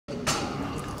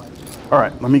All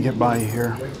right, let me get by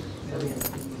here.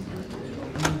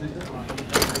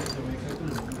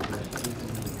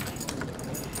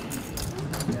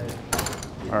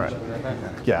 All right.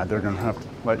 Yeah, they're going to have to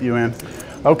let you in.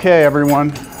 Okay, everyone.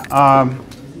 Like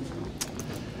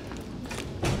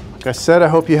I said, I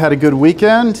hope you had a good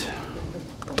weekend.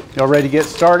 Y'all ready to get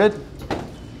started?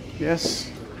 Yes?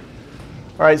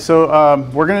 All right, so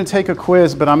we're going to take a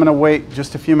quiz, but I'm going to wait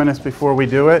just a few minutes before we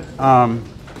do it.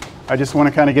 I just want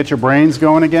to kind of get your brains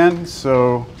going again.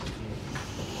 So,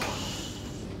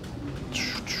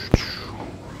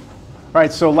 all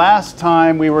right, so last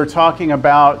time we were talking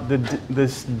about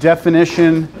this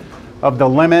definition of the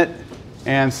limit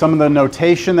and some of the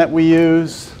notation that we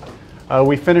use.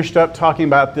 We finished up talking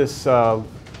about this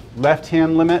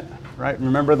left-hand limit, right?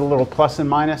 Remember the little plus and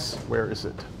minus? Where is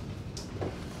it?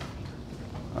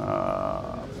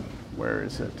 Where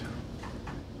is it?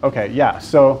 Okay, yeah,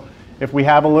 so if we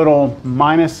have a little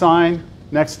minus sign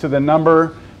next to the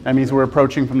number, that means we're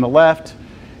approaching from the left.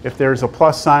 If there's a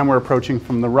plus sign, we're approaching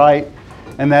from the right.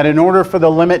 And that in order for the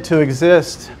limit to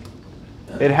exist,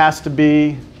 it has to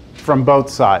be from both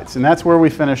sides. And that's where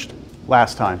we finished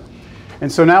last time.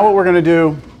 And so now what we're going to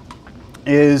do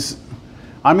is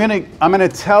I'm going to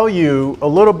tell you a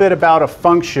little bit about a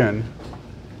function.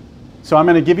 So I'm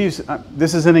going to give you,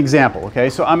 this is an example, okay?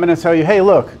 So I'm going to tell you, hey,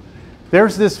 look,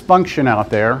 there's this function out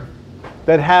there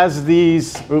that has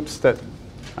these, oops, that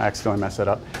I accidentally messed that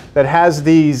up, that has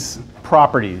these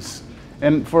properties.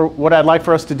 And for what I'd like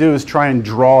for us to do is try and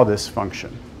draw this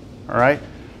function, all right?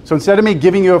 So instead of me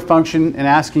giving you a function and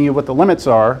asking you what the limits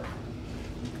are,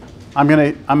 I'm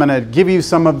gonna give you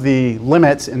some of the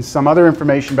limits and some other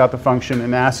information about the function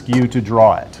and ask you to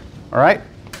draw it, all right?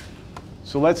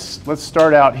 So let's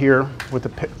start out here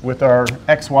with our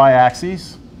XY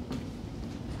axes.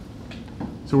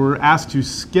 So we're asked to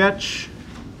sketch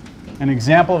an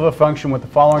example of a function with the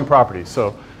following properties.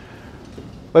 So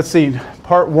let's see,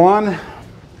 part one,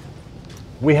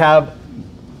 we have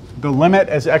the limit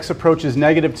as x approaches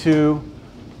 -2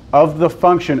 of the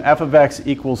function f of x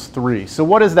equals 3. So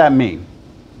what does that mean?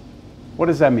 What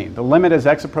does that mean? The limit as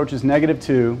x approaches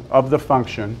 -2 of the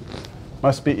function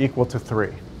must be equal to 3.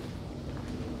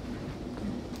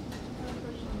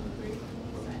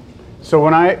 So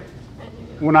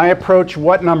when I approach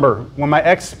what number? When my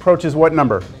x approaches what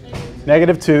number?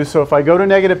 -2. So if I go to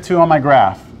 -2 on my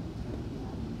graph,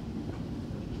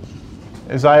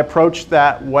 as I approach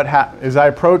that, as I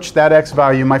approach that x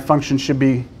value, my function should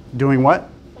be doing what?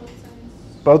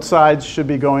 Both sides should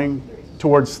be going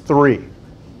towards 3,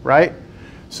 right?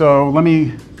 So let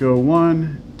me go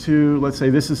 1, 2, let's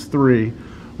say this is 3.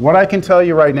 What I can tell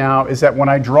you right now is that when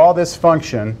I draw this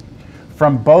function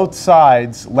from both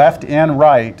sides, left and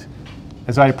right,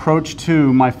 as I approach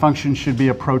 2, my function should be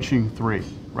approaching 3,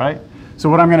 right? So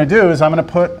what I'm going to do is I'm going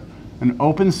to put an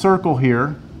open circle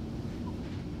here,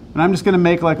 and I'm just going to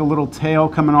make like a little tail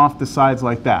coming off the sides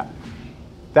like that.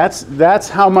 That's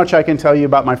how much I can tell you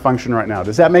about my function right now.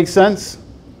 Does that make sense?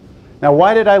 Now,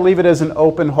 why did I leave it as an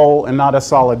open hole and not a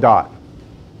solid dot?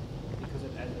 Because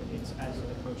it's as it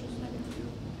approaches -2.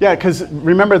 Yeah, because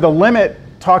remember the limit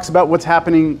talks about what's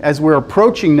happening as we're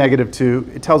approaching -2.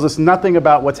 It tells us nothing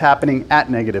about what's happening at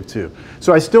 -2.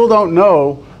 So I still don't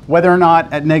know whether or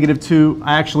not at -2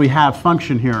 I actually have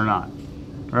function here or not.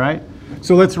 All right?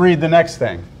 So let's read the next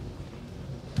thing.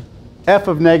 F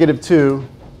of -2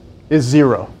 is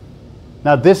 0.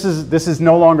 Now this is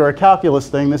no longer a calculus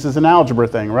thing, this is an algebra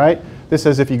thing, right? This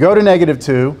says if you go to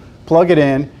 -2, plug it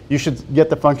in, you should get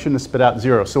the function to spit out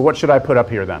 0. So what should I put up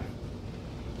here then?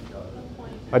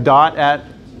 A dot at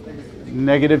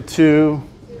 -2,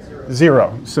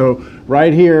 0. So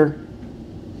right here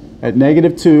at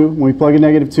 -2, when we plug in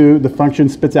 -2, the function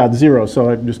spits out 0.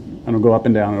 So I don't go up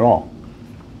and down at all.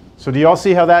 So do you all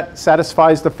see how that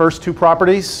satisfies the first two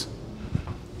properties?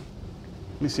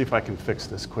 Let me see if I can fix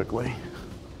this quickly.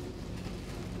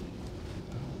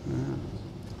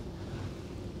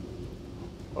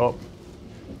 Oh.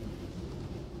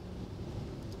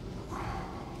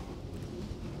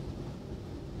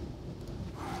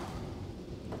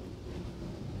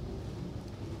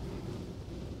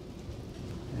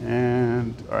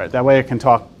 And all right, that way I can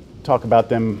talk about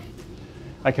them.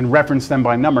 I can reference them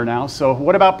by number now. So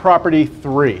what about property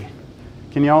 3?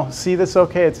 Can you all see this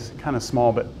okay? It's kind of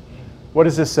small, but what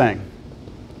is this saying?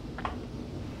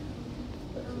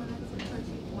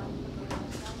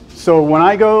 So when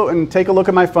I go and take a look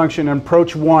at my function and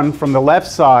approach 1 from the left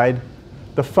side,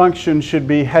 the function should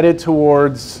be headed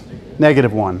towards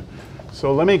 -1.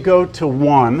 So let me go to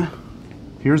 1.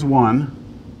 Here's 1.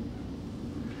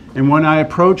 And when I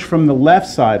approach from the left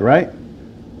side, right,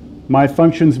 my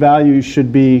function's value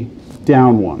should be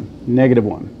down 1, negative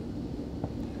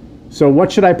 1. So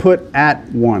what should I put at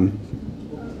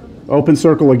 1? Open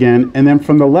circle again, and then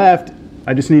from the left,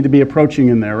 I just need to be approaching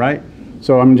in there, right?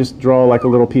 So I'm just draw like a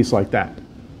little piece like that.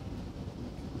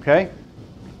 Okay?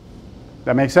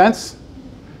 That makes sense?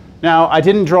 Now, I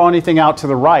didn't draw anything out to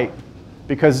the right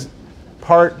because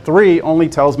part 3 only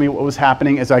tells me what was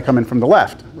happening as I come in from the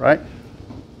left, right?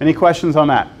 Any questions on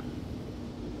that?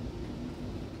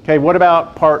 Okay, what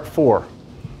about part 4?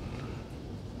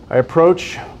 I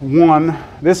approach 1.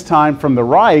 This time from the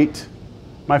right,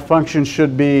 my function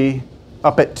should be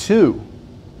up at 2,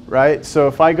 right? So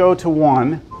if I go to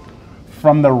 1,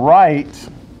 from the right,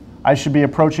 I should be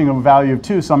approaching a value of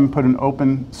 2, so I'm going to put an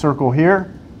open circle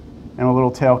here and a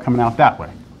little tail coming out that way,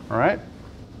 all right?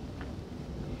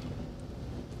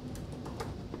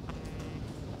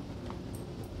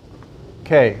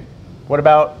 Okay, what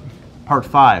about part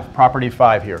 5, property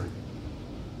 5 here?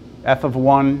 F of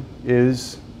 1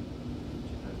 is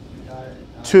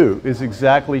 2, is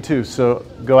exactly 2. So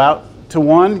go out to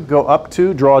 1, go up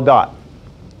 2, draw a dot.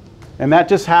 And that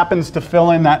just happens to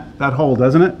fill in that hole,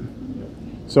 doesn't it?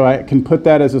 So I can put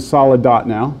that as a solid dot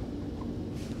now.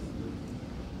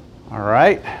 All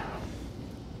right.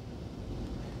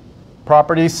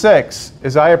 Property 6,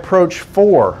 as I approach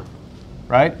 4,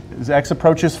 right? As x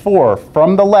approaches 4,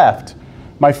 from the left,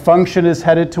 my function is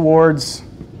headed towards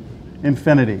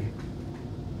infinity.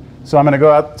 So I'm going to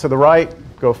go out to the right,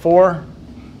 go 4,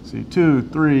 see 2,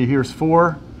 3, here's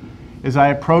 4. As I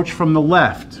approach from the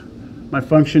left, my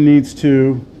function needs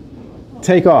to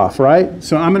take off, right?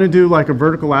 So I'm going to do like a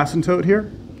vertical asymptote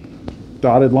here,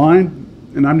 dotted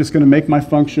line, and I'm just going to make my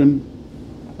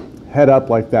function head up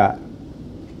like that.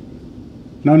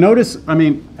 Now notice, I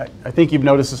mean, I think you've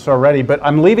noticed this already, but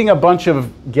I'm leaving a bunch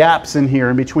of gaps in here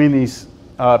in between these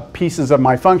pieces of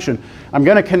my function. I'm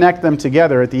going to connect them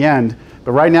together at the end,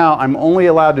 but right now I'm only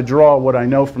allowed to draw what I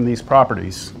know from these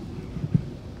properties.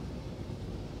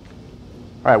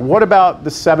 All right, what about the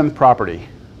 7th property?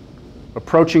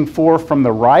 Approaching 4 from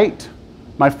the right,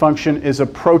 my function is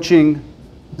approaching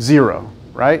 0,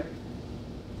 right?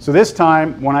 So this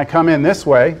time, when I come in this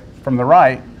way from the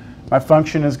right, my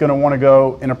function is going to want to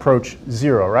go and approach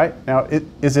 0, right? Now,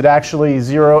 is it actually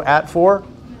 0 at 4?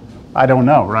 I don't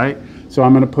know, right? So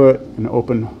I'm going to put an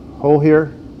open hole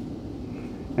here,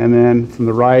 and then from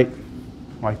the right,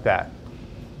 like that.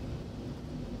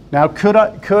 Now, could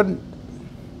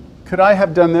I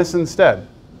have done this instead?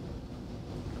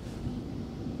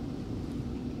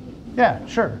 Yeah,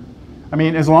 sure. I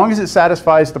mean, as long as it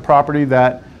satisfies the property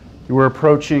that we're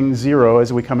approaching 0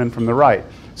 as we come in from the right.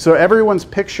 So everyone's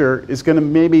picture is going to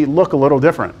maybe look a little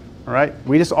different, all right?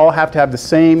 We just all have to have the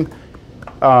same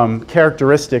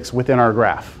characteristics within our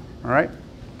graph, all right?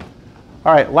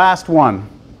 All right, last one.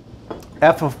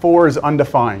 F of 4 is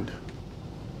undefined,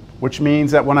 which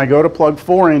means that when I go to plug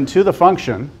 4 into the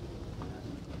function,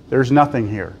 there's nothing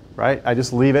here, right? I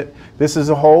just leave it. This is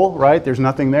a hole, right? There's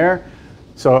nothing there,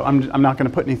 so I'm not going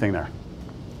to put anything there.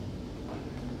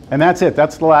 And that's it.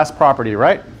 That's the last property,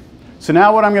 right? So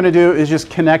now what I'm going to do is just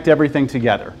connect everything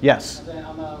together. Yes?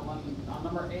 On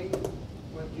number 8,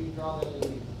 would you draw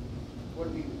would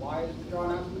it be y is the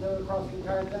drawn asymptote across the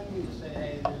entire thing? You just say,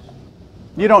 hey, there's...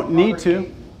 You don't need to.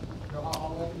 Draw all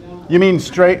the way up and down? You mean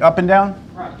straight up and down?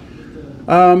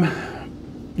 Right.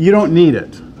 You don't need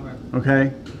it,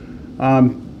 okay?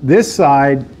 This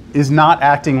side is not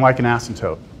acting like an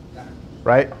asymptote,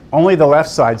 right? Only the left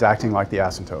side's acting like the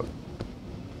asymptote.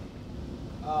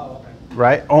 Oh, okay.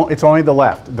 Right? It's only the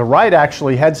left. The right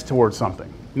actually heads towards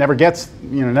something. Never gets,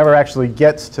 never actually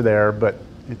gets to there, but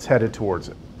it's headed towards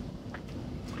it.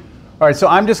 All right, so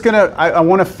I'm just going to, I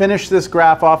want to finish this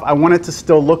graph off. I want it to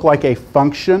still look like a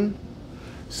function.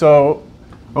 So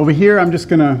over here, I'm just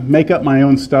going to make up my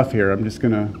own stuff here. I'm just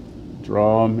going to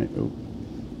draw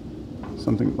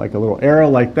something like a little arrow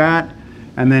like that.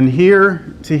 And then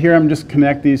here to here, I'm just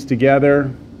connect these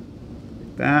together,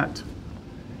 like that.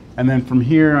 And then from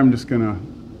here, I'm just going to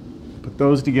put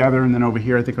those together. And then over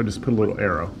here, I think I'll just put a little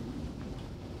arrow.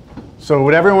 So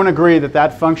would everyone agree that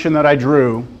that function that I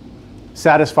drew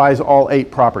satisfies all 8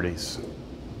 properties?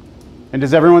 And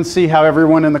does everyone see how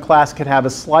everyone in the class could have a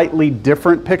slightly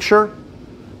different picture,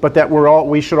 but that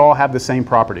we should all have the same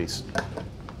properties?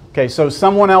 Okay, so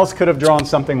someone else could have drawn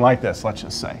something like this, let's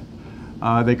just say.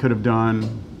 They could have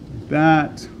done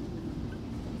that,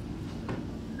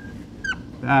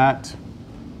 that,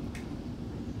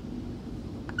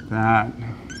 that.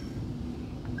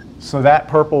 So that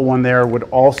purple one there would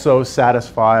also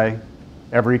satisfy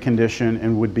every condition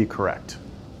and would be correct.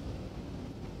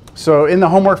 So in the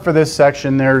homework for this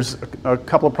section, there's a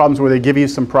couple of problems where they give you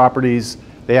some properties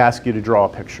they ask you to draw a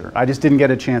picture. I just didn't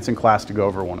get a chance in class to go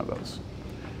over one of those.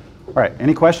 All right,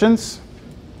 any questions?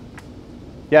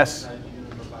 Yes?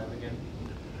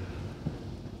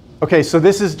 Okay, so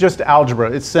this is just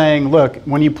algebra. It's saying, look,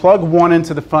 when you plug 1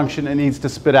 into the function, it needs to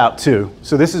spit out 2.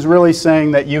 So this is really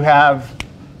saying that you have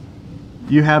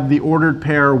the ordered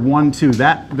pair 1, 2.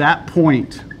 That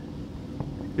point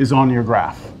is on your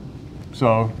graph.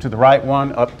 So to the right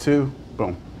 1, up 2,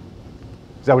 boom.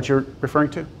 Is that what you're referring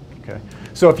to? Okay.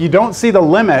 So if you don't see the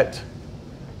limit,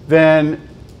 then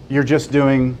you're just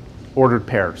doing ordered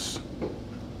pairs.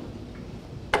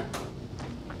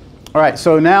 All right,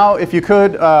 so now if you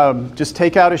could just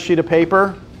take out a sheet of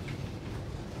paper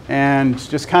and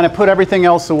just kind of put everything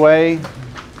else away.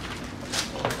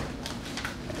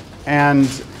 And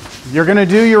you're going to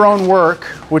do your own work,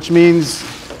 which means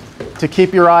to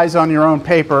keep your eyes on your own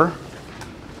paper,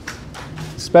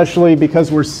 especially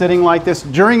because we're sitting like this.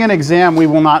 During an exam, we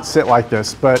will not sit like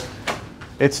this, but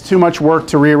it's too much work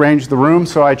to rearrange the room,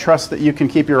 so I trust that you can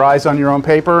keep your eyes on your own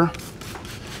paper.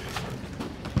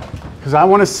 Because I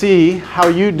want to see how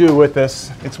you do with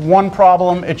this. It's one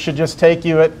problem. It should just take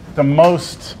you at the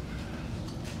most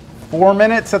 4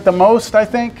 minutes at the most, I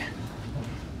think.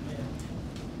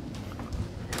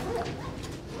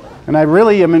 And I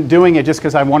really am doing it just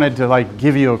because I wanted to like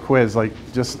give you a quiz, like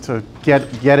just to get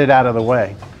it out of the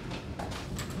way.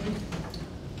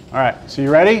 All right, so you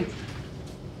ready?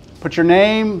 Put your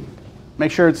name,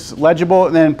 make sure it's legible,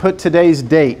 and then put today's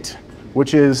date,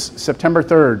 which is September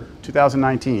 3rd,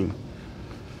 2019.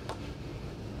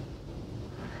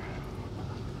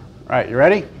 All right, you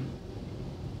ready?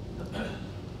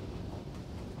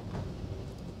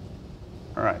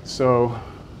 All right, so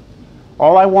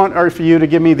all I want are for you to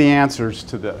give me the answers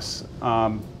to this.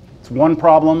 It's one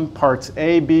problem, parts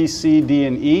A, B, C, D,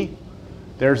 and E.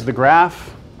 There's the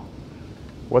graph.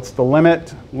 What's the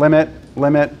limit, limit,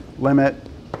 limit, limit?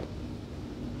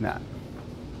 Nah.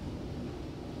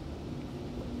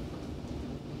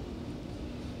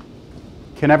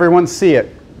 Can everyone see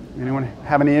it? Anyone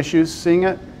have any issues seeing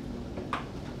it?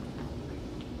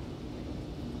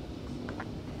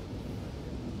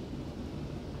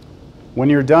 When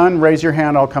you're done, raise your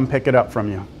hand. I'll come pick it up from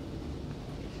you.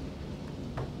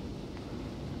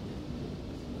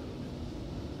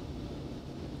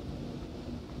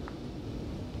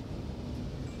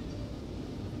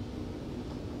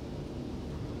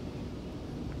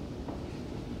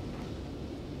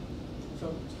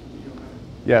 So,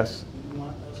 Yes. you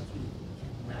want us to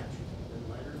match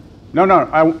the letter? No,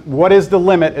 no. What is the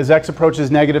limit as x approaches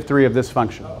 -3 of this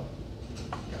function? Oh.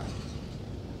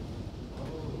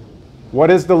 What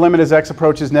is the limit as x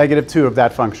approaches -2 of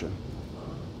that function?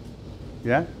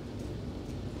 Yeah?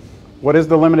 What is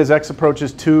the limit as x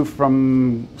approaches 2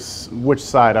 from which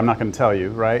side? I'm not going to tell you,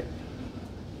 right?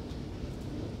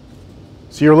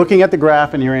 So you're looking at the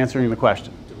graph and you're answering the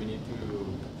question. Do we need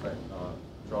to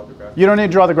draw the graph? You don't need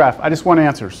to draw the graph. I just want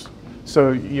answers.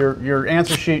 So your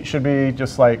answer sheet should be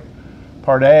just like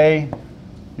part A,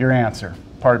 your answer.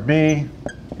 Part B,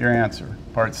 your answer.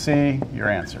 Part C, your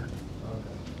answer.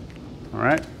 All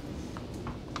right?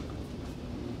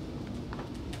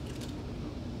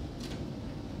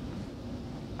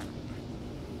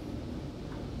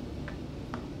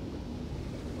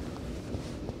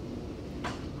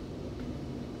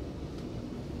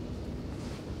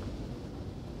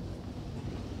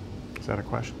 Is that a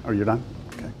question? Oh, you're done?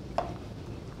 Okay.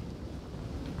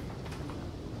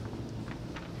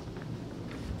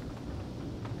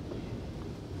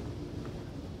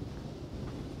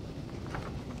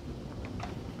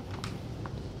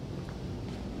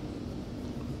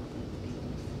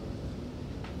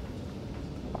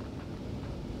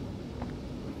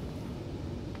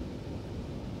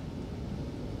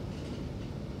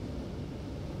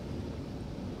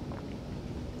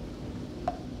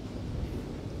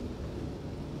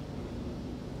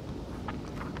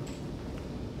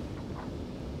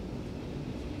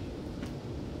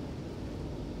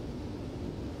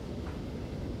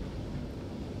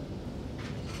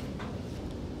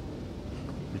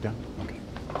 You done? Okay.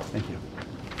 Thank you.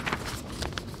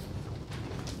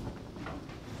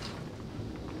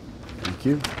 Thank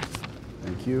you.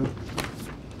 Thank you.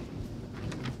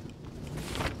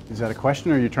 Is that a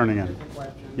question or are you turning in?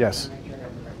 Yes.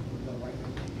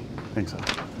 I think so.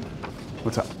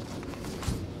 What's up?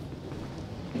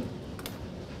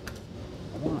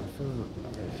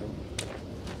 Okay, so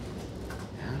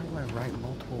how do I write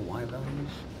multiple y values?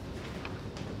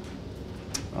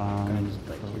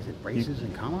 Is it braces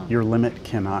and comma? Your limit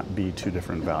cannot be 2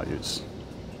 different values.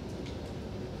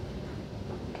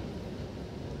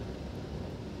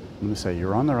 I'm going to say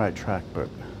you're on the right track, but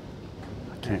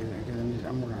I can't. Because I'm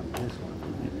I'm working on this one.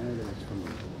 None of it's from.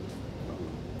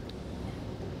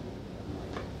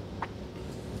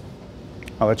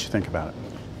 I'll let you think about it.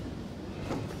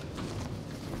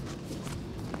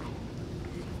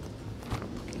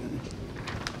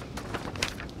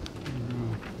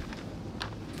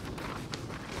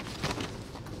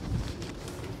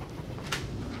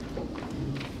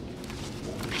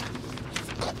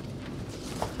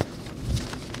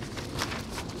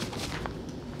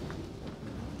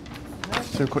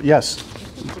 Yes.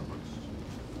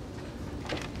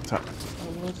 What's up?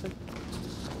 Well, it's like,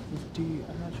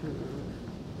 I'm not sure.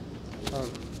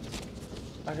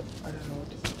 I don't know what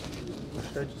to do. Or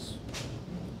should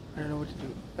I don't know what to do.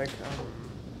 Like, do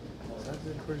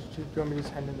you want me to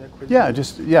just hand in that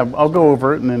quiz? Yeah, I'll go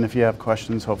over it, and then if you have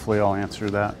questions, hopefully I'll answer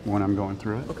that when I'm going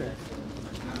through it. Okay.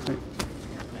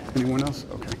 Anyone else?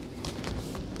 Okay.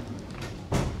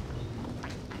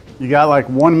 You got like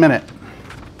 1 minute.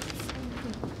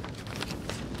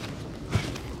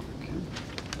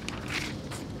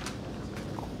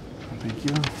 Thank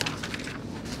you.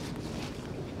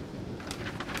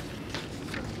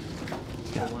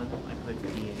 Yeah. The one I put B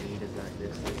and E, does I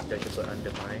just put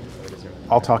undefined, or does it?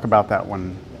 I'll talk about that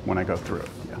when I go through it.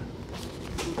 Yeah.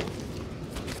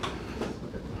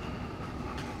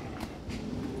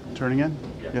 Turning in?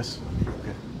 Yeah. Yes.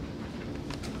 Okay.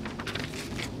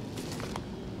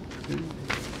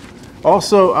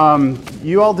 Also,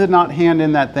 you all did not hand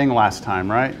in that thing last time,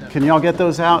 right? Can you all get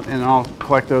those out, and I'll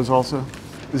collect those also?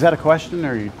 Is that a question,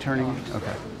 or are you turning?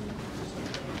 Okay.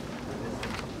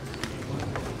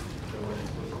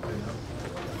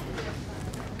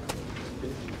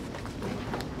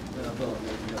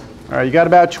 All right, you got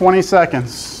about 20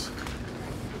 seconds.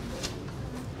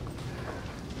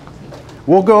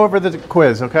 We'll go over the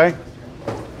quiz, okay?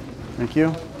 Thank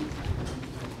you.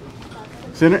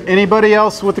 Is there anybody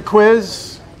else with the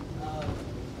quiz?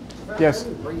 Yes.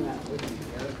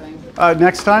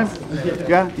 Next time?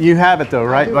 Yeah? You have it though,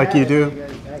 right? Like you do?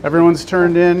 Everyone's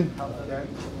turned in?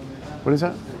 What is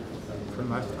that?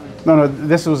 No,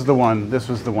 this was the one. This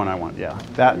was the one I want, yeah.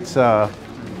 That's,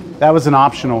 that was an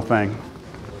optional thing.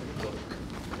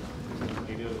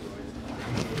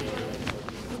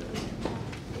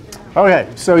 Okay,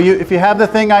 so if you have the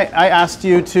thing I asked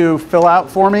you to fill out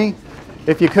for me,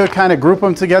 if you could kind of group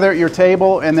them together at your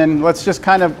table, and then let's just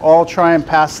kind of all try and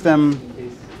pass them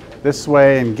this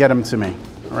way and get them to me,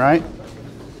 all right?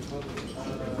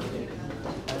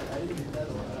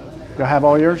 Do I have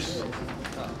all yours?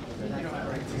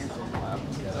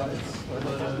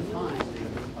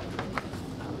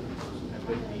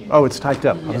 Oh, it's typed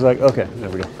up. I was like, okay,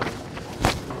 there we go.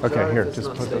 Okay, here,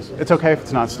 just put this. It's okay if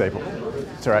it's not stable.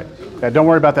 It's all right. Yeah, don't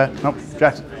worry about that. Nope,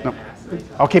 Jackson, nope.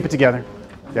 I'll keep it together.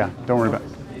 Yeah, don't worry about it.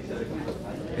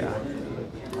 Yeah.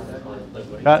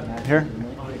 Got it? Here?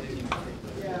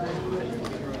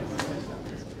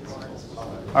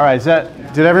 All right,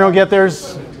 did everyone get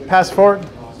theirs passed forward?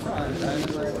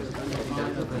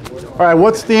 All right,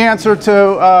 what's the answer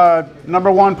to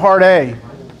number 1, part A?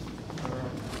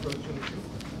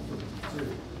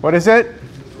 What is it?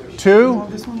 2?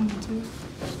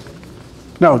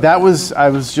 No, I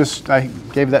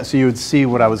gave that so you would see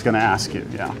what I was going to ask you,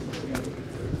 yeah.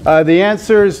 The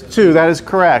answer is 2, that is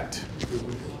correct.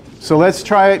 So let's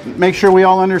make sure we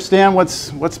all understand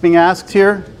what's being asked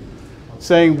here.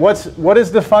 Saying, what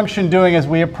is the function doing as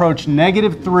we approach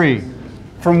 -3?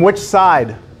 From which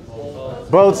side?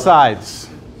 Both sides.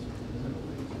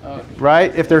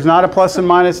 Right? If there's not a plus and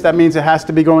minus, that means it has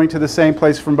to be going to the same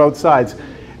place from both sides.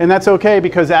 And that's okay,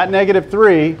 because at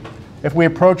 -3, if we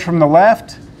approach from the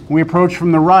left, we approach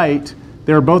from the right,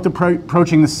 they're both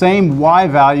approaching the same y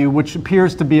value, which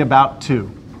appears to be about 2.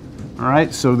 All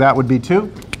right, so that would be 2.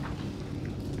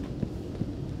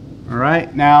 All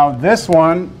right, now this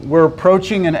one, we're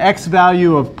approaching an x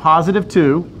value of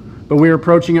 +2, but we're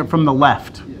approaching it from the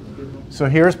left. So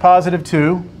here's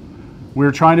 +2.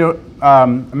 We're trying to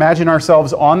imagine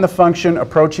ourselves on the function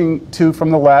approaching 2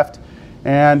 from the left,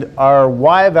 and our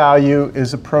y value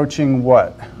is approaching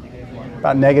what?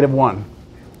 About -1.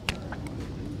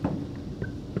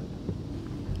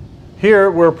 Here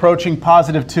we're approaching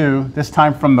 +2, this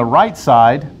time from the right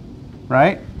side,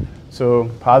 right? So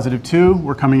 +2,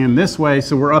 we're coming in this way,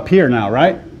 so we're up here now,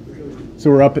 right? So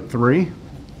we're up at 3.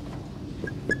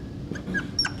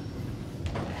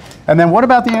 And then what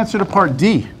about the answer to part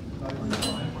D?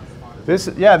 This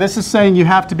is saying you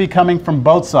have to be coming from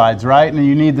both sides, right? And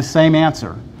you need the same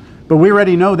answer. But we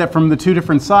already know that from the 2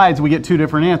 different sides, we get 2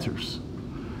 different answers.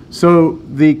 So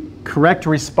the correct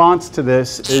response to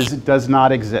this is it does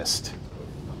not exist.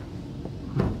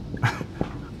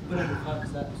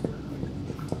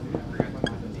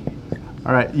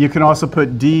 All right, you can also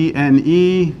put D and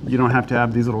E. You don't have to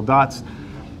have these little dots.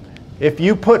 If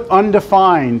you put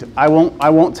undefined, I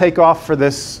won't take off for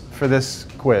this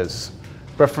quiz.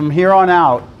 But from here on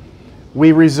out,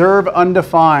 we reserve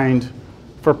undefined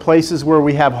for places where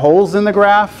we have holes in the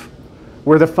graph,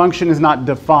 where the function is not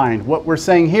defined. What we're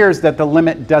saying here is that the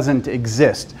limit doesn't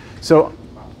exist. So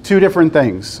two different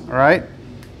things, all right?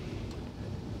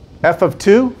 F of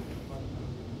 2.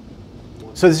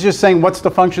 So this is just saying what's the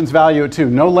function's value at 2.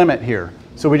 No limit here.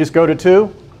 So we just go to 2,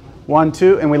 1,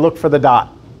 2, and we look for the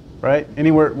dot, right?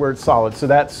 Anywhere where it's solid. So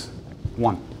that's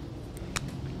 1.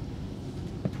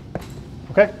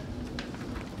 Okay?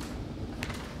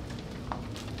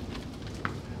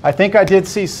 I think I did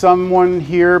see someone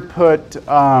here put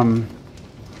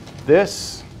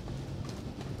this.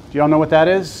 Do y'all know what that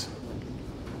is?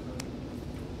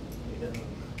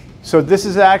 So this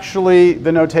is actually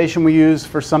the notation we use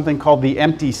for something called the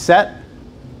empty set.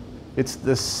 It's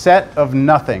the set of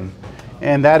nothing.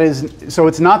 And that is, so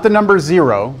it's not the number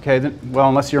 0, okay? Well,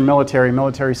 unless you're military.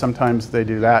 Military, sometimes they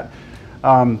do that.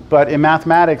 But in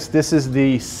mathematics, this is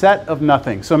the set of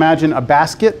nothing. So imagine a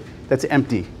basket that's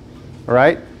empty, all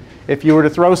right? If you were to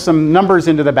throw some numbers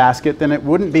into the basket, then it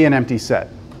wouldn't be an empty set.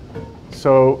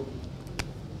 So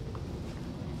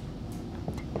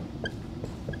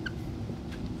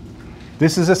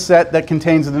this is a set that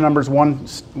contains the numbers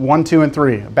 1, 2, and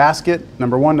 3. A basket,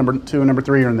 number 1, number 2, and number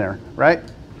 3 are in there, right?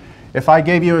 If I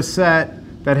gave you a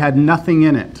set that had nothing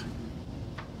in it,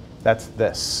 that's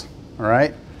this, all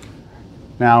right?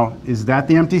 Now, is that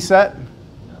the empty set?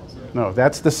 No,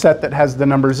 that's the set that has the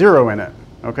number 0 in it,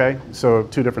 okay? So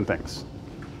two different things.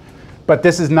 But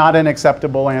this is not an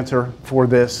acceptable answer for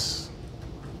this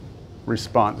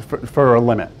response, for a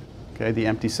limit, okay? The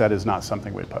empty set is not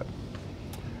something we put.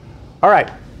 All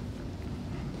right.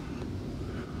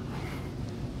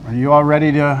 Are you all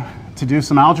ready to do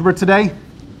some algebra today?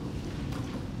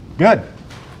 Good.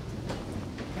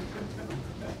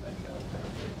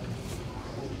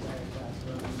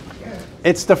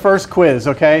 It's the first quiz,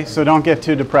 okay? So don't get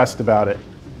too depressed about it.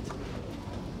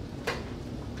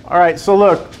 All right, so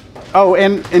look. Oh,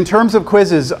 and in terms of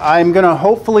quizzes, I'm going to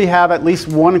hopefully have at least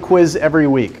one quiz every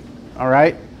week, all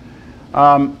right?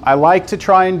 I like to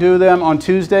try and do them on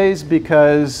Tuesdays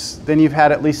because then you've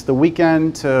had at least the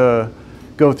weekend to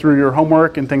go through your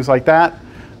homework and things like that.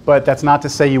 But that's not to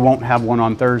say you won't have one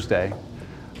on Thursday.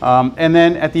 And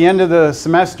then at the end of the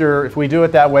semester, if we do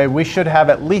it that way, we should have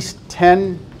at least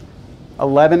 10,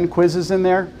 11 quizzes in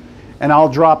there. And I'll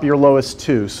drop your lowest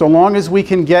 2. So long as we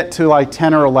can get to like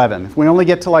 10 or 11. If we only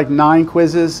get to like 9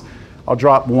 quizzes, I'll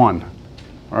drop 1.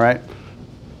 All right?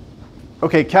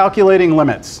 Okay, calculating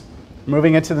limits.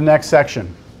 Moving into the next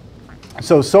section.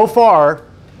 So far,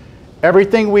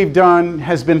 everything we've done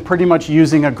has been pretty much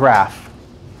using a graph.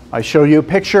 I show you a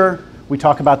picture, we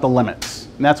talk about the limits.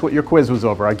 And that's what your quiz was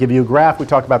over. I give you a graph, we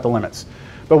talk about the limits.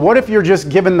 But what if you're just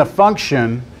given the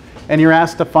function and you're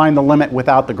asked to find the limit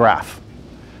without the graph?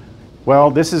 Well,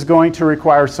 this is going to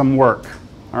require some work,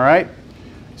 all right?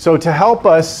 So to help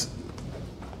us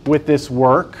with this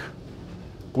work,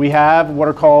 we have what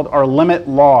are called our limit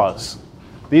laws.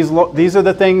 These are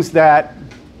the things that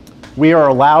we are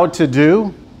allowed to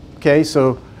do, okay?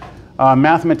 So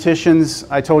mathematicians,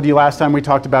 I told you last time we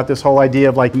talked about this whole idea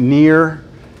of like near,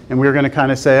 and we were going to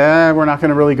kind of say, we're not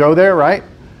going to really go there, right?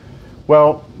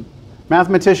 Well,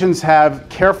 mathematicians have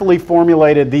carefully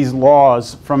formulated these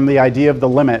laws from the idea of the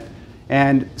limit.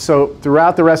 And so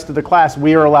throughout the rest of the class,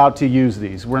 we are allowed to use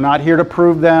these. We're not here to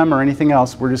prove them or anything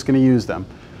else. We're just going to use them.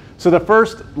 So the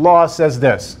first law says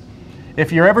this.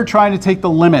 If you're ever trying to take the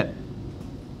limit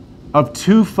of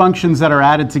 2 functions that are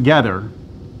added together,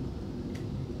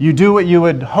 you do what you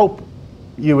would hope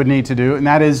you would need to do, and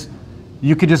that is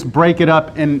you could just break it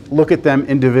up and look at them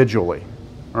individually.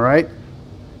 All right?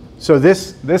 So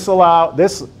this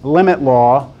limit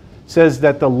law says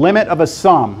that the limit of a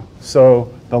sum,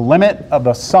 so the limit of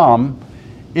a sum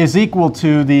is equal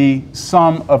to the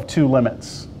sum of 2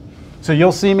 limits. So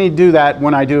you'll see me do that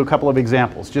when I do a couple of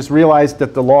examples. Just realize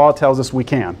that the law tells us we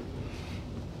can.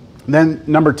 Then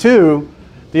number 2,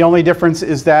 the only difference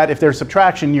is that if there's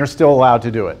subtraction, you're still allowed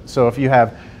to do it. So if you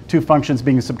have 2 functions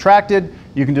being subtracted,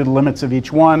 you can do the limits of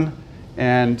each one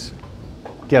and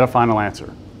get a final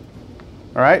answer.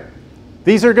 All right?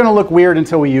 These are going to look weird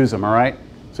until we use them, all right?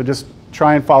 So just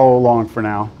try and follow along for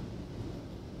now.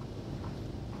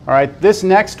 All right, this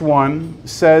next one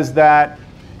says that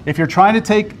if you're trying to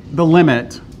take the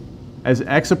limit as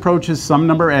x approaches some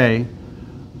number a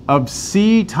of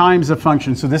c times a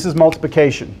function, so this is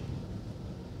multiplication.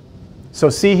 So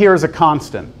c here is a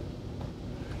constant.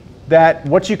 that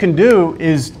what you can do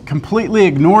is completely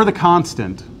ignore the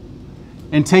constant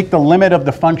and take the limit of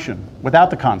the function without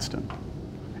the constant.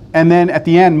 And then at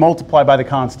the end, multiply by the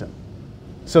constant.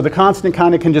 So the constant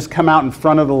kind of can just come out in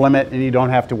front of the limit and you don't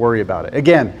have to worry about it.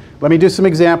 Again, let me do some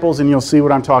examples and you'll see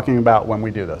what I'm talking about when we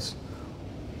do this.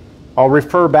 I'll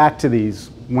refer back to these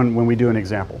when we do an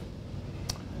example.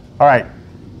 All right,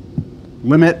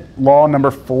 limit law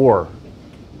number 4.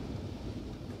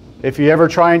 If you ever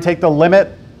try and take the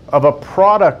limit of a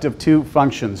product of two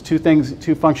functions,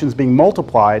 two functions being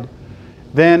multiplied,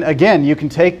 then again, you can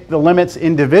take the limits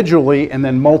individually and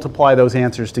then multiply those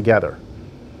answers together.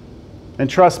 And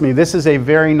trust me, this is a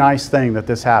very nice thing that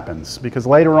this happens, because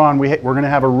later on we're going to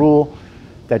have a rule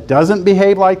that doesn't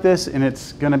behave like this, and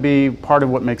it's going to be part of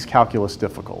what makes calculus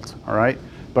difficult, all right?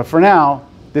 But for now,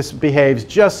 this behaves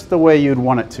just the way you'd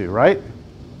want it to, right?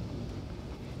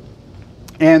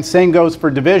 And same goes for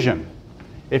division.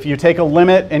 If you take a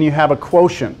limit and you have a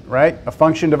quotient, right? A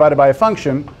function divided by a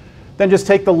function, then just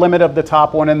take the limit of the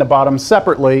top one and the bottom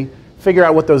separately, figure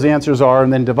out what those answers are,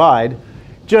 and then divide,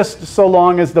 just so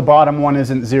long as the bottom one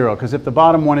isn't 0. Because if the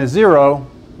bottom one is 0,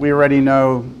 we already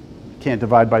know you can't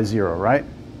divide by 0, right?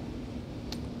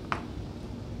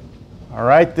 All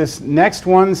right, this next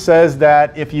one says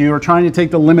that if you are trying to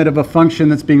take the limit of a function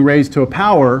that's being raised to a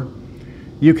power,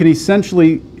 you can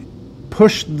essentially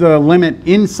push the limit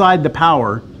inside the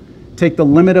power, take the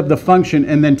limit of the function,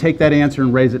 and then take that answer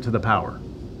and raise it to the power.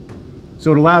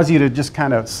 So it allows you to just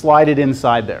kind of slide it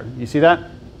inside there. You see that?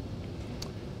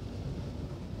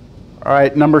 All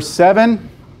right, number 7.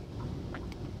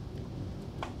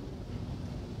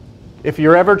 If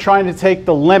you're ever trying to take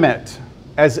the limit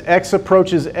as x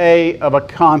approaches a of a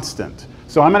constant.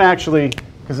 So I'm going to actually,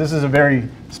 because this is a very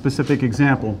specific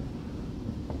example,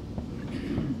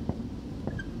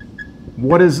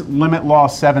 what does limit law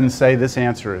 7 say this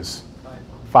answer is?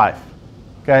 5.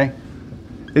 Okay?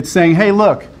 It's saying, hey,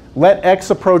 look, let x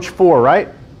approach 4, right?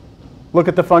 Look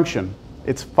at the function.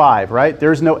 It's 5, right?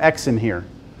 There's no x in here.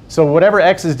 So whatever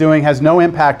x is doing has no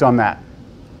impact on that.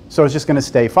 So it's just going to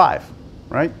stay 5,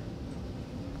 right?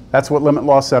 That's what limit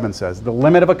law 7 says. The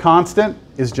limit of a constant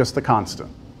is just the constant.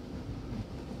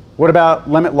 What about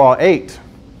limit law 8?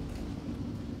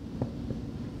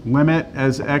 Limit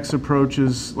as x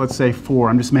approaches, let's say 4.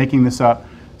 I'm just making this up.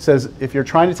 It says if you're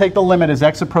trying to take the limit as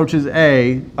x approaches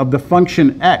a of the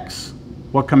function x,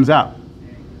 what comes out?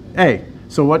 A.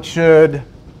 So what should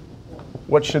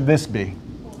this be?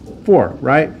 4,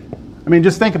 right? I mean,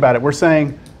 just think about it. We're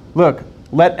saying, look,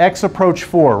 let x approach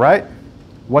 4, right?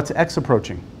 What's x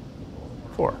approaching?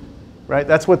 4, right?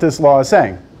 That's what this law is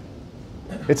saying.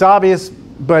 It's obvious,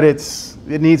 but it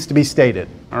needs to be stated,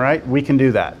 all right? We can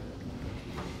do that.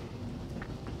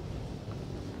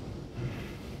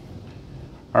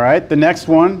 All right, the next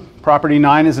one, property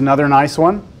 9, is another nice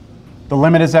one. The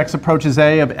limit as x approaches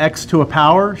a of x to a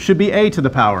power should be a to the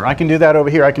power. I can do that over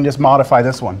here. I can just modify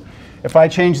this one. If I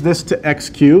change this to x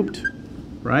cubed,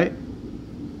 right,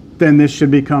 then this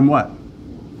should become what?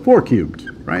 4 cubed,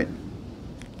 right?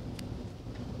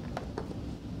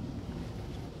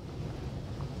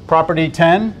 Property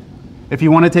 10, if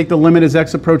you want to take the limit as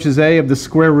x approaches a of the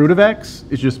square root of x,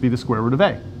 it should just be the square root of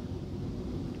a.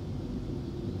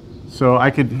 So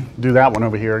I could do that one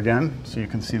over here again, so you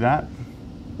can see that.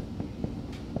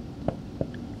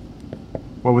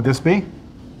 What would this be?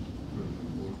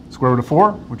 Square root of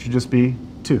 4, which would just be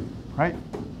 2, right?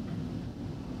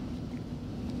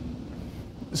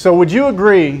 So would you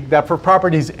agree that for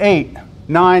properties 8,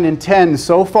 9, and 10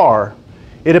 so far,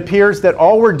 it appears that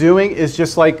all we're doing is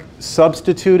just like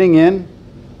substituting in,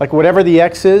 like whatever the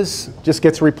x is just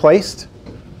gets replaced?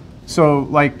 So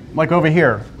like over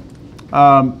here,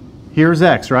 here's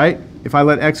x, right? If I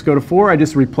let x go to 4, I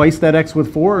just replace that x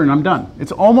with 4 and I'm done.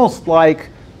 It's almost like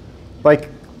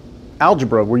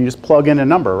algebra where you just plug in a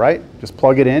number, right? Just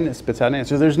plug it in, it spits out an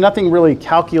answer. There's nothing really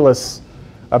calculus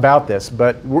about this,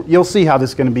 but you'll see how this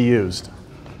is going to be used.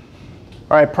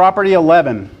 All right, property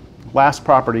 11, last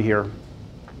property here.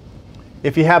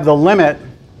 If you have the limit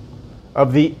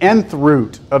of the nth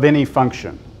root of any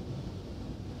function,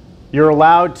 you're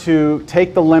allowed to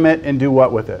take the limit and do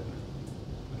what with it?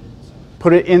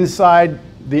 Put it inside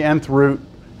the nth root,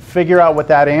 figure out what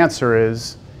that answer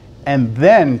is, and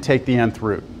then take the nth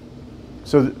root.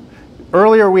 So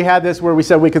earlier we had this where we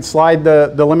said we could slide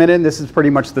the limit in. This is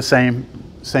pretty much the same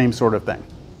sort of thing.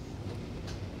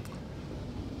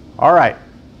 All right,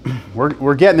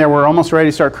 we're getting there. We're almost ready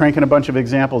to start cranking a bunch of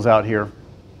examples out here.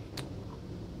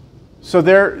 So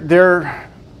there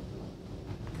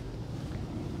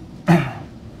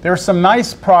are some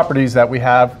nice properties that we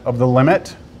have of the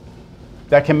limit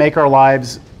that can make our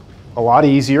lives a lot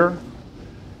easier.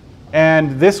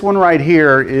 And this one right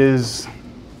here is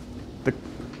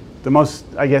the most,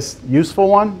 I guess, useful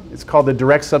one. It's called the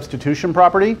direct substitution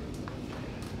property.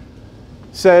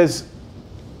 Says,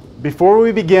 before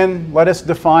we begin, let us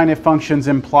define a function's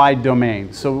implied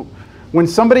domain. So when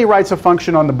somebody writes a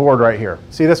function on the board right here,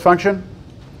 see this function?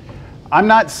 I'm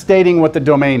not stating what the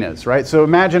domain is, right? So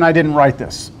imagine I didn't write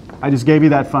this. I just gave you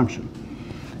that function.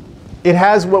 It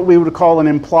has what we would call an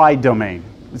implied domain.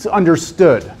 It's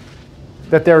understood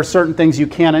that there are certain things you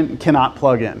can and cannot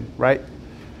plug in, right?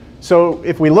 So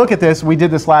if we look at this, we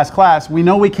did this last class, we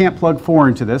know we can't plug 4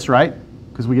 into this, right?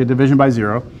 Because we get division by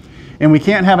 0. And we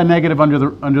can't have a negative under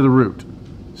the root.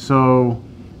 So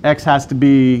x has to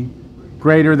be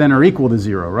greater than or equal to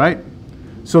 0, right?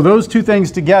 So those two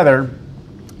things together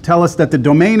tell us that the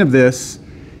domain of this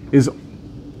is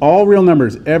all real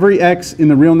numbers, every x in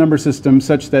the real number system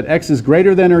such that x is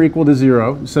greater than or equal to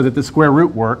 0 so that the square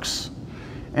root works.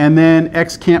 And then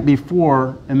x can't be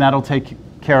 4, and that'll take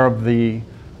care of the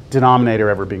denominator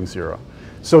ever being 0.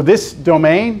 So this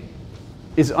domain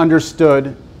is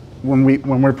understood when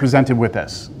we're presented with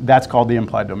this. That's called the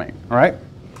implied domain, all right?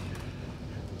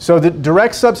 So the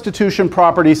direct substitution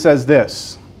property says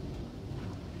this.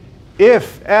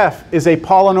 If f is a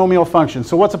polynomial function,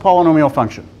 so what's a polynomial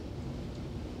function?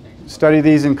 Study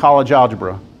these in college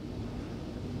algebra.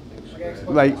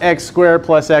 Like x squared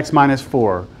plus x minus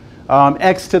 4.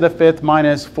 X to the 5th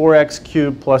minus 4x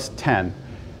cubed plus 10.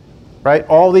 Right?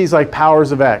 All these like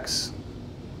powers of x.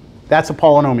 That's a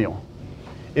polynomial.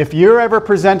 If you're ever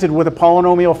presented with a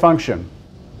polynomial function,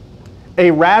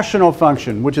 a rational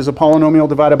function, which is a polynomial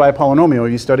divided by a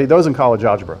polynomial, you studied those in college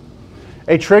algebra.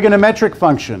 A trigonometric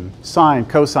function, sine,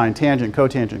 cosine, tangent,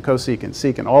 cotangent, cosecant,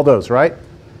 secant, all those, right?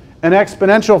 An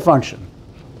exponential function,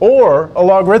 or a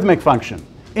logarithmic function.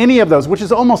 Any of those, which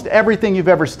is almost everything you've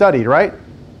ever studied, right?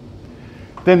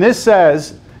 Then this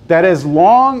says that as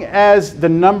long as the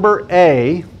number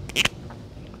a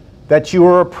that you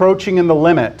are approaching in the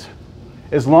limit,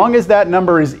 as long as that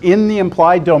number is in the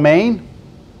implied domain,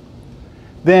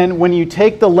 then when you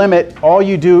take the limit, all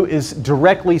you do is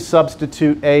directly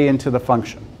substitute a into the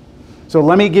function. So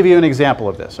let me give you an example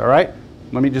of this, all right?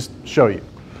 Let me just show you.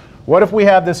 What if we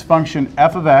have this function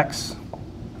f of x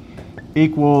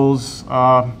equals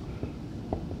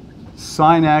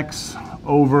sine x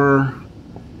over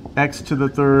x to the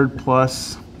 3rd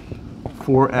plus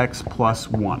 4x plus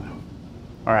 1.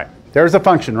 All right, there's a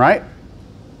function, right?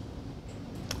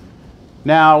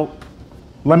 Now,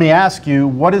 let me ask you,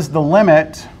 what is the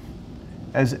limit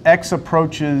as x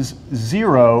approaches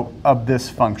 0 of this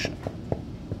function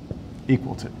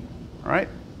equal to? All right,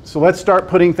 so let's start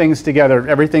putting things together,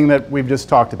 everything that we've just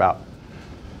talked about.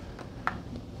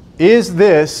 Is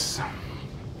this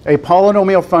a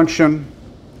polynomial function,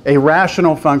 a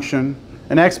rational function,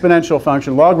 an exponential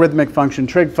function, logarithmic function,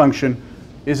 trig function?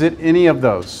 Is it any of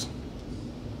those?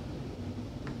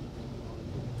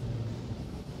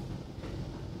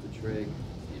 The trig.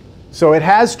 So it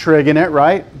has trig in it,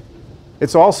 right?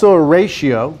 It's also a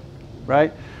ratio,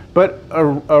 right? But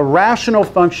a rational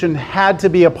function had to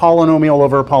be a polynomial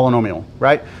over a polynomial,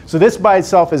 right? So this by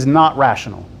itself is not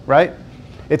rational, right?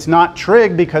 It's not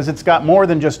trig because it's got more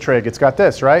than just trig. It's got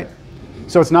this, right?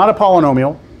 So it's not a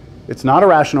polynomial. It's not a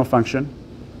rational function.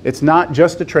 It's not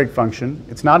just a trig function.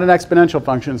 It's not an exponential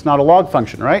function. It's not a log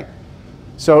function, right?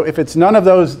 So if it's none of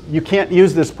those, you can't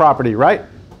use this property, right?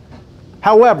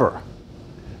 However,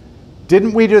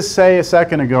 didn't we just say a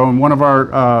second ago in one of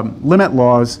our limit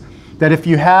laws that if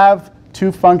you have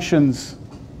two functions,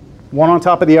 one on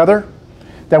top of the other,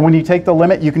 that when you take the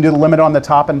limit, you can do the limit on the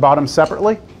top and bottom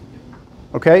separately?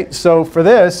 Okay, so for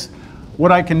this,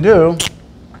 what I can do,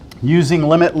 using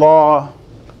limit law,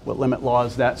 what limit law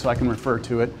is that so I can refer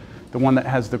to it? The one that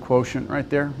has the quotient right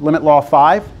there. Limit law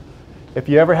 5. If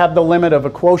you ever have the limit of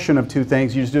a quotient of two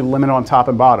things, you just do the limit on top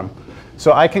and bottom.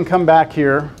 So I can come back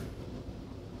here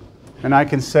and I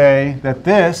can say that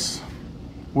this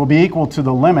will be equal to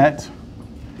the limit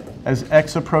as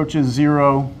x approaches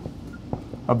 0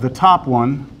 of the top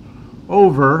one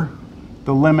over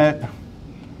the limit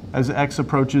as x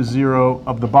approaches 0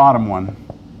 of the bottom one.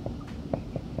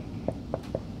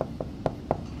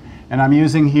 And I'm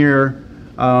using here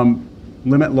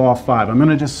limit law 5. I'm going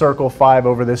to just circle 5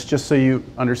 over this just so you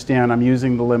understand I'm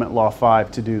using the limit law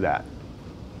 5 to do that.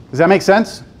 Does that make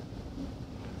sense?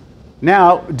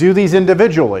 Now, do these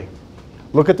individually.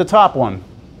 Look at the top one.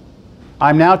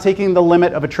 I'm now taking the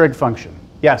limit of a trig function.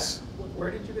 Yes?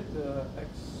 Where did you get the x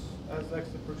as x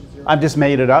approaches 0? I've just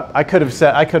made it up. I could have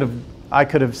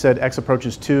said x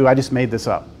approaches 2. I just made this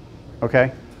up.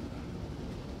 Okay?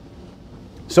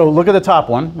 So look at the top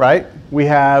one, right? We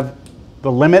have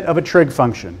the limit of a trig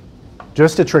function,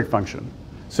 just a trig function.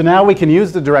 So now we can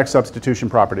use the direct substitution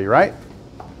property, right?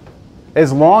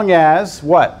 As long as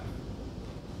what?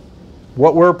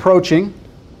 What we're approaching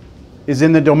is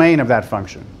in the domain of that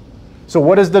function. So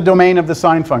what is the domain of the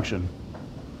sine function?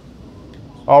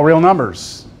 All real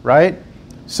numbers, right?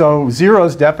 So 0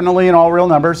 is definitely in all real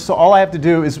numbers. So all I have to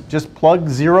do is just plug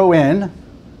 0 in, and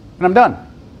I'm done.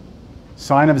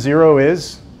 Sine of 0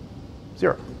 is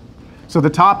 0. So the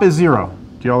top is 0.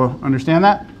 Do you all understand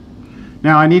that?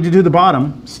 Now I need to do the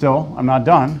bottom still. I'm not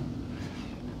done.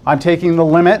 I'm taking the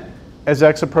limit as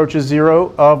x approaches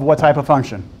 0 of what type of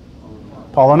function?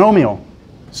 Polynomial.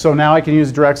 So now I can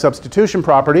use direct substitution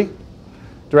property.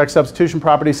 Direct substitution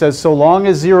property says so long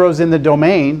as 0 is in the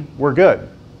domain, we're good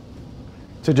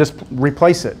to just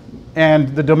replace it.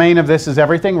 And the domain of this is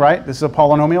everything, right? This is a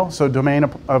polynomial. So domain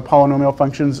of polynomial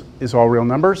functions is all real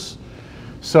numbers.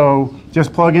 So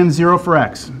just plug in 0 for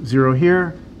x. 0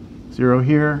 here, 0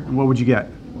 here, and what would you get?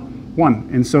 1.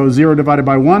 And so 0 divided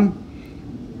by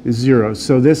 1 is 0.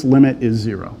 So this limit is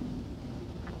 0.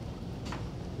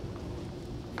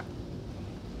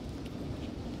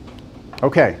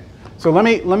 Okay, so let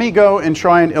me go and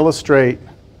try and illustrate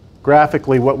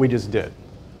graphically what we just did.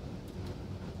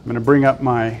 I'm going to bring up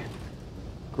my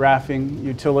graphing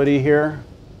utility here.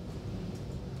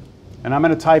 And I'm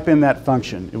going to type in that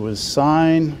function. It was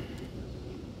sine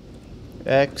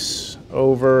x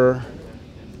over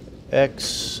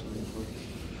x.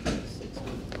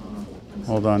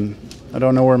 Hold on. I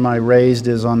don't know where my raised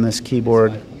is on this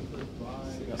keyboard.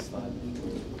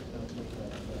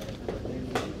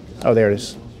 Oh, there it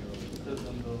is.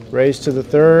 Raised to the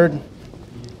third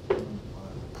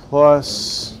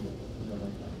plus,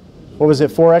 what was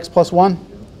it, 4x plus 1?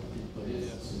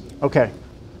 Okay,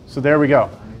 so there we go.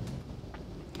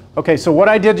 Okay, so what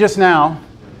I did just now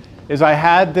is I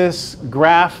had this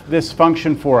graph, this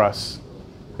function for us.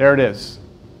 There it is.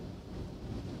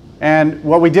 And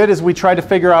what we did is we tried to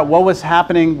figure out what's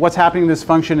happening to this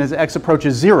function as x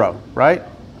approaches 0, right?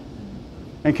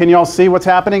 And can you all see what's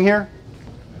happening here?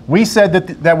 We said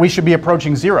that we should be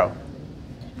approaching 0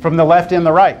 from the left and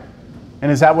the right.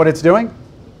 And is that what it's doing?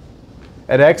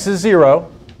 At x is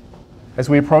 0, as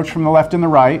we approach from the left and the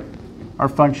right, our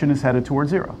function is headed towards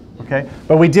 0. Okay?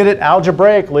 But we did it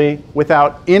algebraically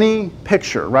without any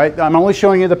picture, right? I'm only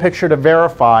showing you the picture to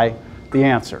verify the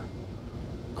answer.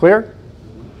 Clear?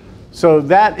 So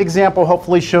that example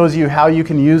hopefully shows you how you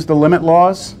can use the limit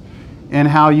laws and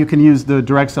how you can use the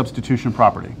direct substitution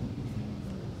property.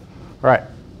 All right.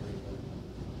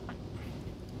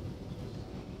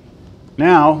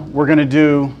 Now we're going to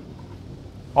do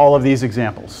all of these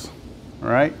examples. All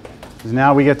right? Because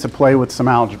now we get to play with some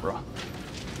algebra.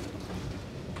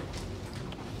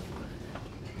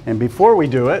 And before we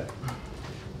do it,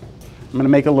 I'm going to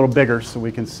make it a little bigger so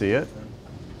we can see it.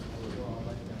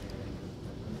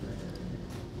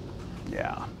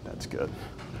 Yeah, that's good.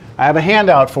 I have a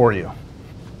handout for you.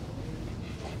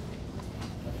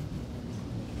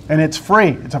 And it's free.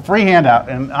 It's a free handout.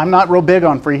 And I'm not real big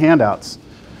on free handouts.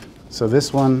 So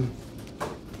this one,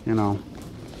 you know,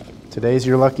 today's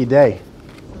your lucky day.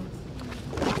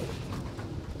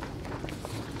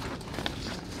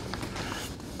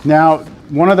 Now,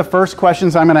 one of the first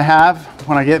questions I'm going to have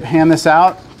when I hand this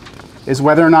out is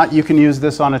whether or not you can use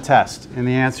this on a test. And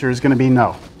the answer is going to be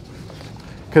no.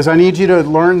 Because I need you to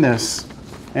learn this.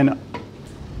 And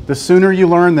the sooner you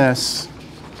learn this,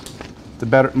 the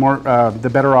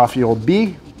better off you'll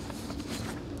be.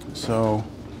 So,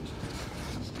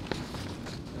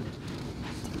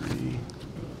 3.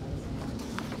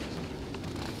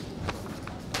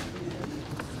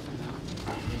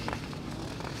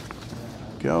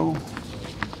 Go.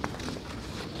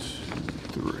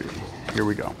 2, 3. Here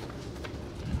we go.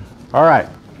 All right.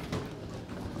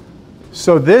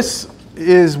 So this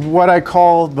is what I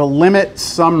call the limit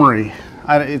summary.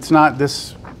 It's not,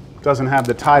 this doesn't have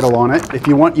the title on it. If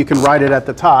you want, you can write it at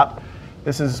the top.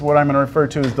 This is what I'm going to refer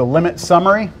to as the limit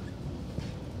summary.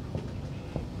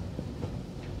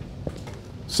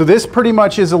 So this pretty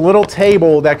much is a little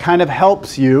table that kind of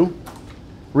helps you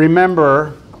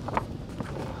remember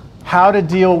how to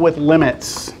deal with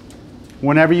limits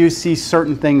whenever you see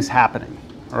certain things happening.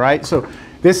 All right? So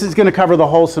this is going to cover the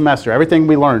whole semester. Everything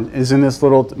we learn is in this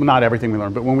little, not everything we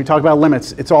learn, but when we talk about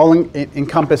limits, it's all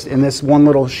encompassed in this one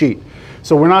little sheet.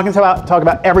 So we're not going to talk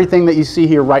about everything that you see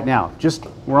here right now.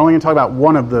 We're only going to talk about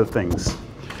one of the things.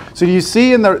 So you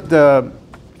see in the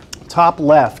top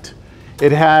left,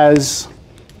 it has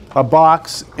a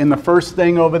box, and the first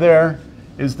thing over there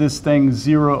is this thing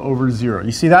 0 over 0.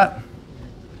 You see that?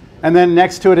 And then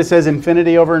next to it, it says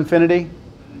infinity over infinity,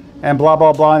 and blah,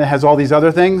 blah, blah, and it has all these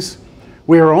other things.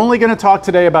 We are only going to talk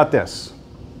today about this.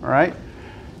 All right?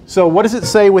 So what does it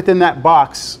say within that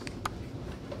box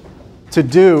to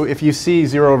do if you see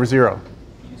 0 over 0?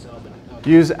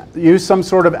 Use some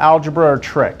sort of algebra or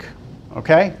trick.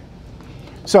 Okay?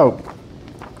 So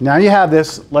now you have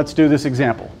this. Let's do this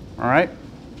example. All right?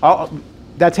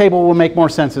 That table will make more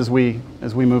sense as we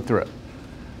move through it.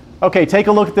 Okay, take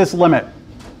a look at this limit.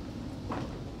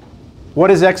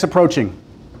 What is x approaching?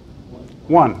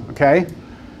 1, okay?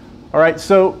 All right,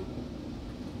 so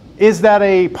is that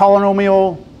a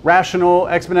polynomial, rational,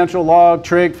 exponential, log,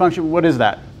 trig, function? What is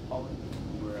that?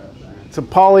 It's a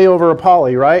poly over a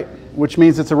poly, right? Which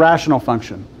means it's a rational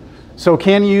function. So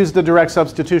can you use the direct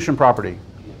substitution property?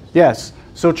 Yes.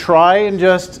 So try and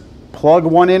just plug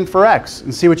 1 in for x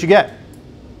and see what you get.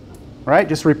 All right,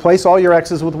 just replace all your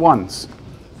x's with 1s.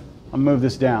 I'll move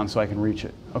this down so I can reach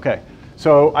it. Okay,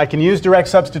 so I can use direct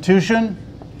substitution.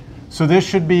 So this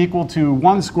should be equal to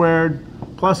 1 squared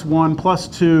plus 1 plus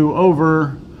 2 over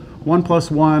 1 plus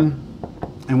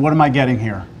 1. And what am I getting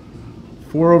here?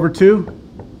 4 over 2,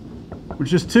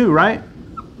 which is 2, right?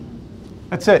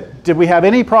 That's it. Did we have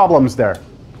any problems there?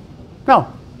 No.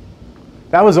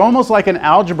 That was almost like an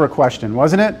algebra question,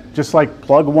 wasn't it? Just like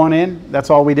plug 1 in, that's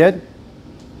all we did?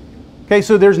 Okay,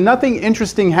 so there's nothing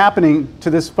interesting happening to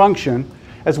this function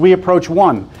as we approach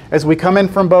 1. As we come in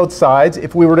from both sides,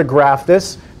 if we were to graph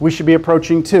this, we should be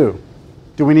approaching 2.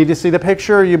 Do we need to see the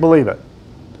picture or you believe it?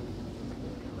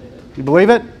 You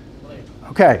believe it?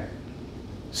 Okay.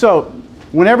 So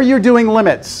whenever you're doing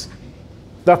limits,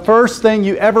 the first thing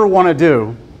you ever want to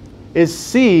do is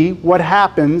see what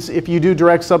happens if you do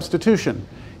direct substitution.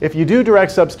 If you do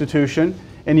direct substitution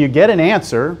and you get an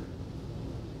answer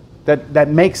that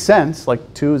makes sense, like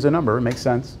 2 is a number, it makes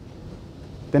sense,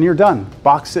 then you're done.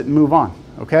 Box it and move on,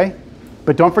 okay?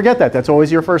 But don't forget that. That's always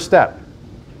your first step.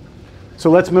 So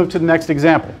let's move to the next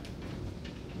example.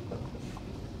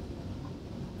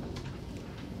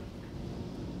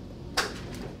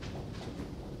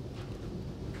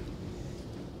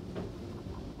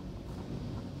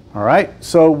 All right,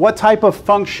 so what type of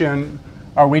function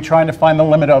are we trying to find the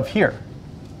limit of here?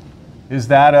 Is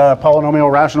that a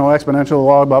polynomial, rational, exponential,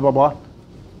 log, blah, blah, blah? What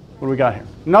do we got here?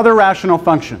 Another rational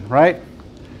function, right?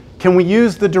 Can we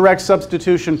use the direct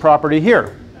substitution property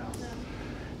here?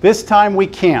 This time we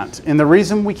can't. And the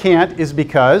reason we can't is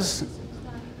because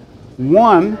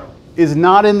 1 is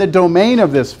not in the domain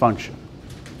of this function,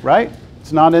 right?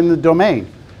 It's not in the domain.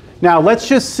 Now let's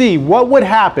just see what would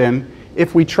happen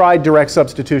if we tried direct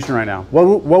substitution right now.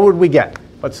 What would we get?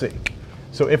 Let's see.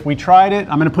 So if we tried it,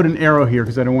 I'm going to put an arrow here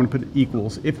because I don't want to put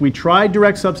equals. If we tried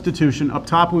direct substitution, up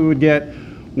top we would get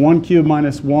 1 cubed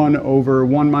minus 1 over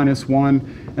 1 minus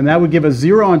 1. And that would give us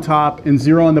 0 on top and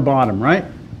 0 on the bottom, right?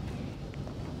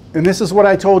 And this is what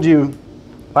I told you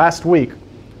last week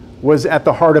was at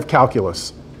the heart of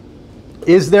calculus.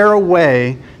 Is there a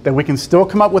way that we can still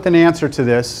come up with an answer to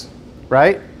this,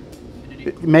 right?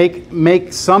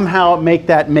 Somehow make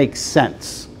that make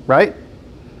sense, right?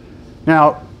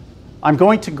 Now, I'm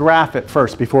going to graph it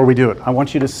first before we do it. I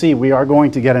want you to see we are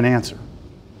going to get an answer.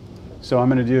 So I'm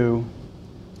going to do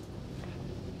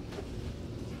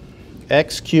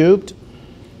x cubed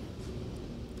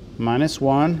minus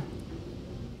 1.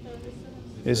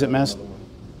 Is it messed?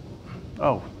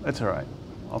 Oh, that's all right.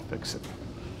 I'll fix it.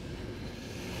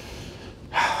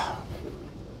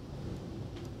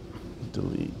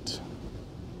 Delete.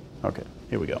 Okay,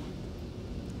 here we go.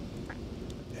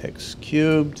 X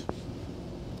cubed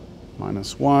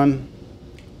minus 1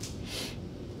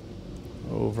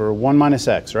 over 1 minus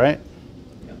x, right?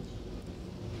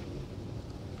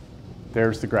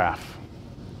 There's the graph.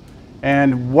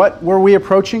 And what were we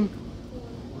approaching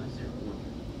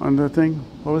on the thing?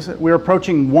 What was it? We were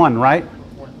approaching 1, right?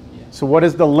 So what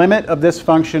is the limit of this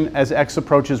function as x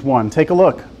approaches 1? Take a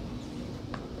look.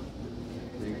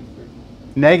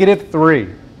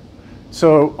 -3.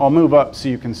 So I'll move up so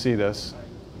you can see this.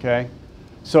 Okay?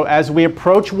 So as we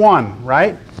approach 1,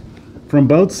 right? From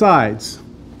both sides,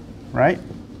 right?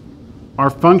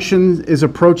 Our function is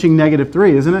approaching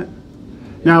 -3, isn't it?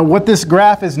 Now what this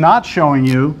graph is not showing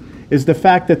you is the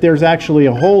fact that there's actually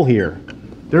a hole here.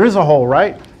 There is a hole,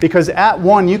 right? Because at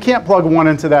 1, you can't plug 1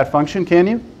 into that function, can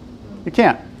you? You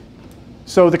can't.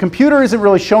 So the computer isn't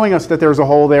really showing us that there's a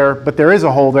hole there, but there is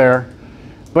a hole there.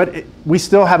 But we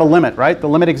still have a limit, right? The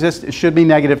limit exists. It should be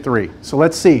 -3. So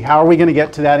let's see. How are we going to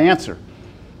get to that answer?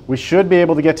 We should be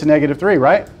able to get to -3,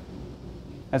 right?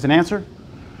 As an answer?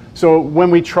 So when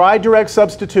we try direct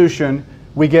substitution,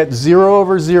 we get 0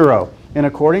 over 0. And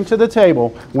according to the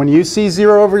table, when you see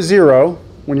 0 over 0,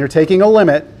 when you're taking a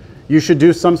limit, you should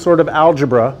do some sort of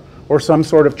algebra or some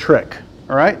sort of trick.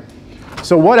 All right?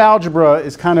 So what algebra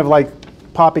is kind of like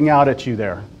popping out at you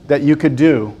there that you could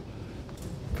do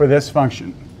for this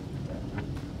function?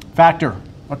 Factor,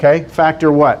 okay?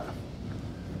 Factor what?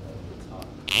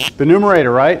 The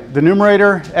numerator, right? The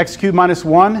numerator, x cubed minus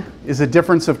 1, is a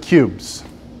difference of cubes.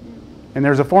 And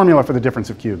there's a formula for the difference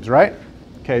of cubes, right?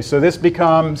 Okay, so this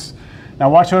becomes, now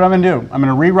watch what I'm going to do. I'm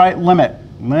going to rewrite limit.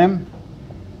 Lim,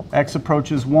 x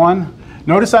approaches 1.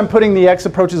 Notice I'm putting the x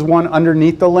approaches 1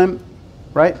 underneath the lim,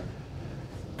 right?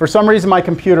 For some reason, my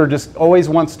computer just always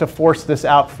wants to force this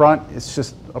out front. It's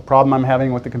just a problem I'm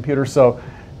having with the computer. So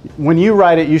when you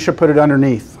write it, you should put it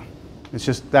underneath. It's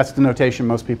just, that's the notation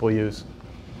most people use.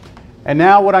 And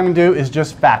now what I'm going to do is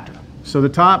just factor. So the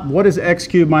top, what is x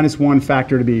cubed minus 1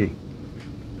 factor to be?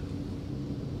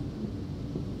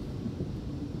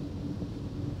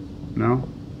 No?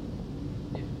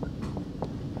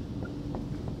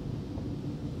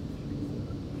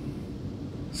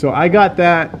 So I got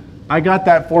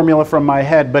that formula from my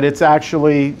head, but it's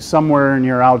actually somewhere in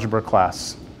your algebra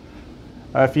class.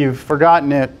 If you've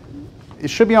forgotten it, it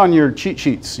should be on your cheat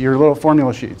sheets, your little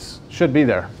formula sheets. Should be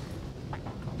there.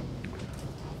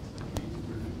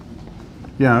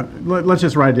 Yeah, let's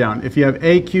just write it down. If you have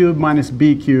a cubed minus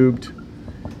b cubed,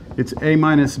 it's a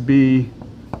minus b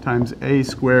times a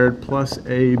squared plus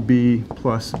ab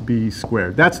plus b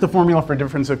squared. That's the formula for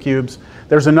difference of cubes.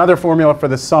 There's another formula for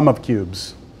the sum of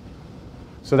cubes.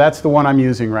 So that's the one I'm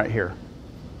using right here.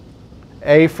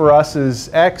 A for us is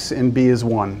x and b is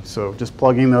 1. So just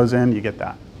plugging those in, you get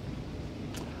that.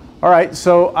 All right,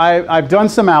 so I've done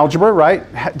some algebra,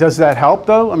 right? Does that help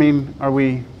though? I mean, have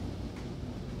we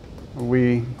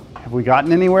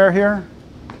gotten anywhere here?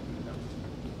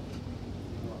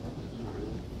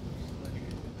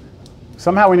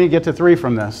 Somehow we need to get to 3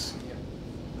 from this.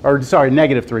 Or sorry,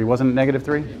 -3. Wasn't it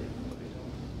 -3?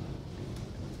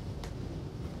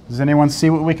 Does anyone see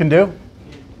what we can do?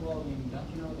 Well, I mean, don't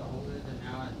you know what the whole is, and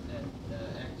now that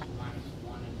the x minus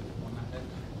 1 is 1 minus x?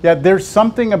 Yeah, there's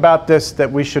something about this that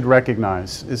we should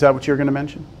recognize. Is that what you're going to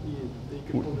mention? Yeah, you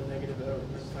can pull the negative out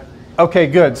and then factor. Okay,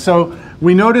 good. So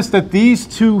we notice that these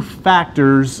two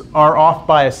factors are off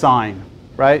by a sign,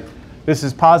 right? This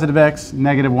is positive x,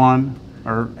 -1,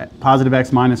 or positive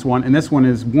x minus 1, and this one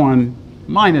is 1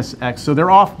 minus x. So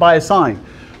they're off by a sign.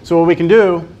 So what we can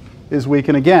do is we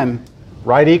can, again,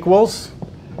 write equals,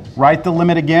 write the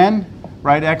limit again,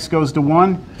 write x goes to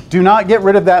 1. Do not get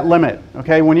rid of that limit,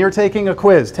 okay? When you're taking a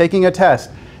quiz, taking a test,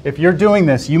 if you're doing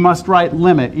this, you must write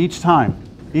limit each time,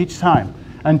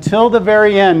 until the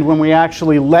very end when we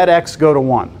actually let x go to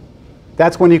 1.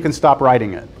 That's when you can stop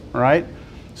writing it, all right?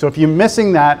 So if you're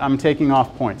missing that, I'm taking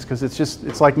off points because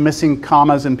it's like missing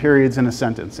commas and periods in a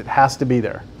sentence. It has to be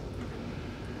there.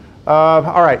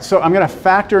 All right, so I'm going to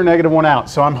factor -1 out.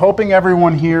 So I'm hoping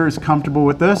everyone here is comfortable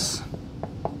with this.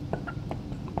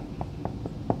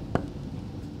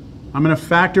 I'm going to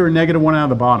factor -1 out of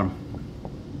the bottom.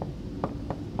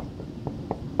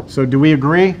 So do we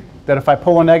agree that if I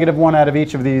pull a -1 out of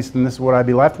each of these, then this is what I'd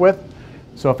be left with?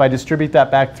 So if I distribute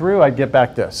that back through, I'd get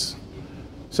back this.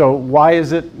 So why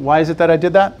is it that I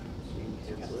did that?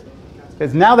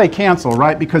 Because now they cancel,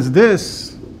 right? Because this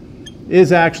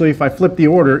is actually, if I flip the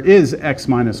order, is x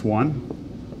minus 1.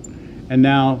 And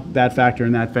now that factor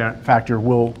and that factor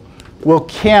will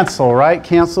cancel, right?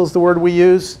 Cancel is the word we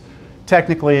use.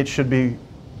 Technically, it should be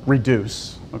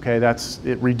reduce. Okay,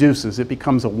 it reduces. It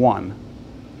becomes a 1.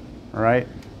 All right?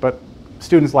 But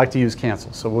students like to use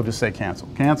cancel, so we'll just say cancel.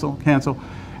 Cancel, cancel.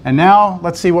 And now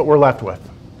let's see what we're left with.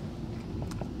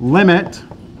 Limit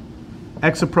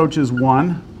x approaches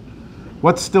 1.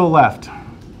 What's still left?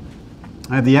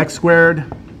 I have the x squared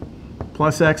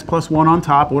plus x plus 1 on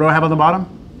top. What do I have on the bottom?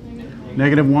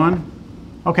 -1.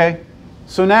 Okay,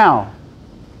 so now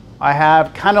I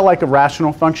have kind of like a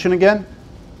rational function again.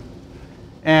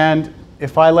 And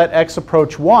if I let x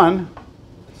approach 1,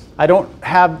 I don't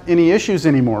have any issues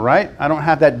anymore, right? I don't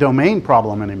have that domain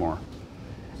problem anymore.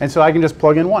 And so I can just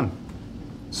plug in 1.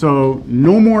 So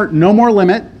no more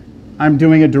limit. I'm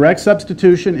doing a direct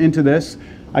substitution into this.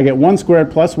 I get 1 squared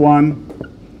plus 1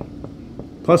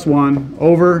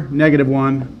 over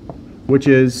 -1, which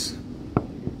is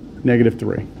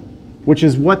 -3, which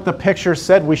is what the picture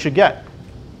said we should get,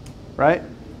 right?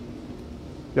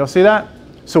 Y'all see that?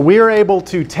 So we are able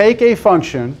to take a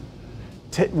function,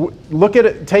 look at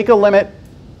it, take a limit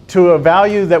to a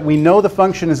value that we know the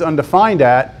function is undefined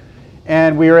at,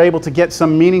 and we are able to get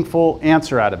some meaningful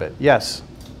answer out of it. Yes?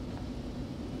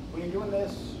 When you're doing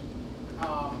this,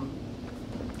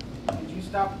 did you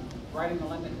stop writing the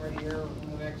limit right here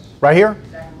of x? Right here?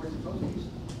 Exactly where it's supposed to be?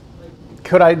 Like,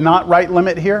 Could I not write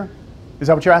limit here? Is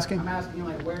that what you're asking? I'm asking,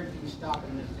 like, where do you stop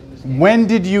in this When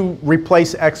did you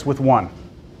replace x with 1?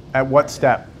 At what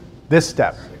step? This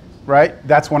step, right?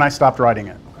 That's when I stopped writing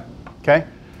it. Okay?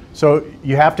 So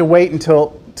you have to wait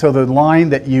until the line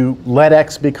that you let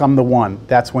x become the 1.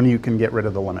 That's when you can get rid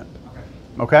of the limit.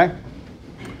 Okay?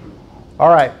 All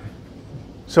right.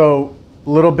 So a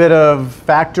little bit of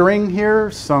factoring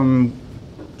here, some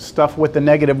stuff with the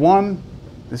 -1.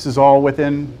 This is all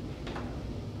within,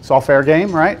 it's all fair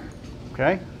game, right?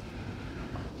 Okay.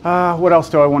 What else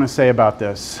do I want to say about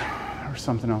this? Or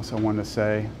something else I wanted to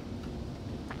say.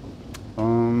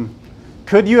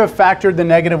 Could you have factored the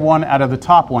 -1 out of the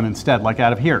top one instead, like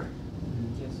out of here?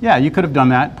 Yeah, you could have done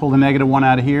that. Pull the -1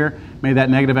 out of here, made that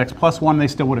negative x plus 1, they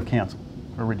still would have canceled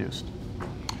or reduced.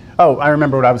 Oh, I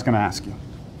remember what I was going to ask you.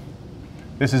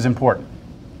 This is important.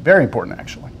 Very important,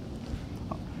 actually.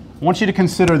 I want you to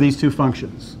consider these two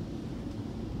functions.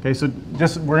 Okay, so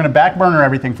we're going to back burner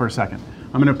everything for a second.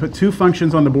 I'm going to put two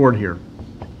functions on the board here.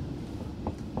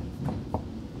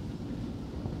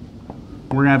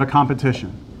 We're going to have a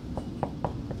competition.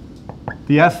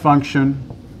 The f function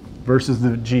versus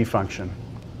the g function.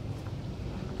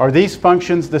 Are these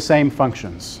functions the same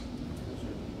functions?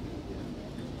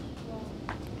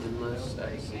 Unless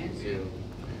I see 0.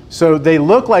 So they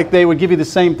look like they would give you the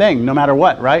same thing no matter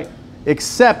what, right?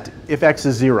 Except if x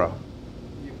is 0.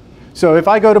 So if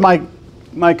I go to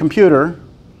my computer,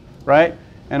 right,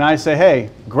 and I say, hey,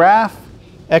 graph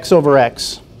x over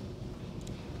x.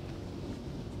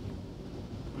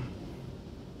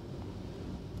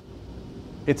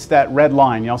 It's that red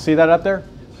line. Y'all see that up there?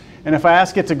 And if I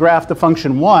ask it to graph the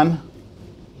function 1,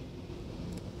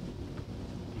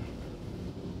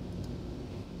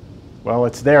 well,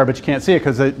 it's there, but you can't see it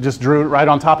because it just drew it right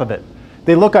on top of it.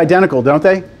 They look identical, don't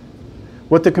they?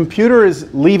 What the computer is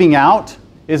leaving out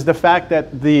is the fact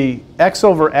that the x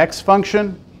over x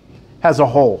function has a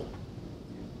hole,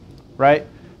 right?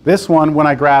 This one, when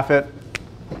I graph it,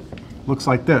 looks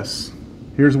like this.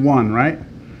 Here's 1, right?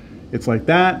 It's like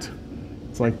that,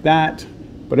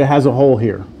 but it has a hole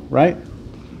here, right?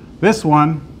 This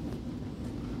one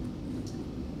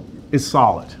is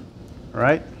solid,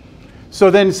 right? So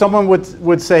then someone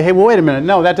would say, hey, well, wait a minute.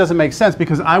 No, that doesn't make sense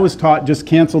because I was taught just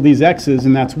cancel these x's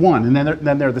and that's 1, and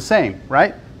then they're the same,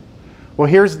 right? Well,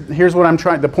 here's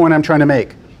what the point I'm trying to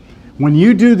make. When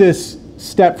you do this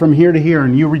step from here to here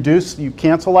and you reduce, you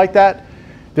cancel like that,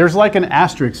 there's like an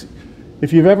asterisk.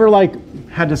 If you've ever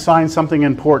had to sign something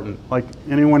important, like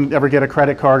anyone ever get a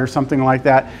credit card or something like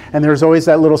that, and there's always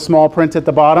that little small print at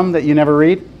the bottom that you never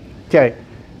read? Okay,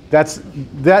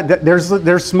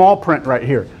 there's small print right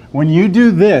here. When you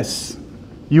do this,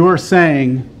 you are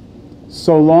saying,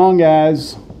 so long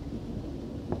as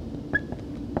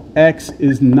x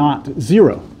is not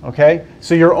 0, okay?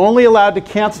 So you're only allowed to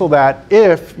cancel that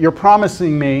if you're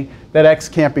promising me that x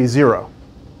can't be 0.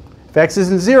 If x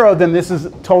isn't 0, then this is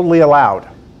totally allowed.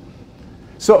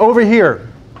 So over here,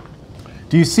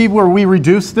 do you see where we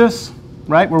reduced this,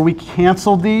 right? Where we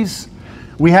canceled these?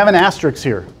 We have an asterisk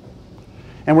here.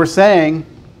 And we're saying,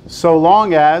 so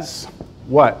long as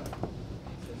what?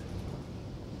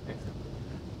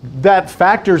 That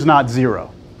factor's not 0.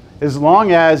 As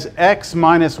long as x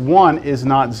minus 1 is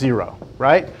not 0,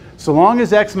 right? So long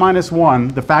as x minus 1,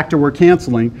 the factor we're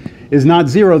canceling, is not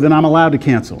 0, then I'm allowed to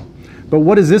cancel. But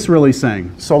what is this really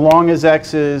saying? So long as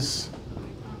x is,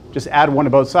 just add 1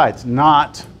 to both sides,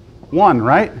 not 1,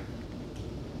 right?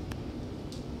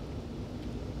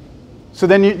 So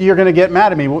then you're going to get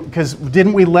mad at me because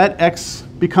didn't we let x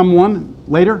become 1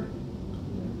 later?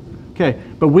 Okay,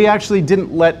 but we actually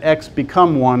didn't let x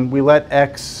become 1. We let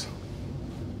x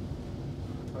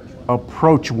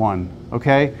approach 1,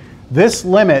 okay? This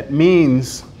limit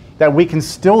means that we can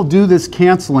still do this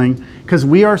canceling because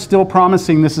we are still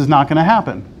promising this is not going to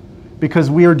happen because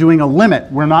we are doing a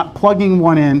limit. We're not plugging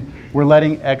 1 in. We're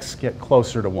letting x get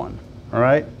closer to 1, all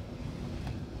right?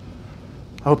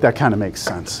 I hope that kind of makes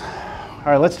sense. All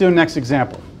right, let's do the next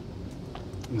example.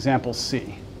 Example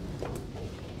C.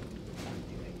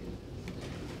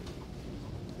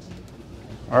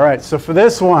 All right, so for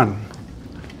this one,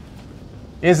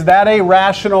 is that a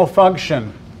rational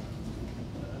function?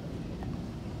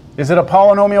 Is it a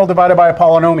polynomial divided by a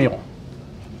polynomial?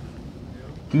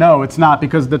 No, it's not,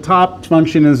 because the top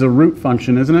function is a root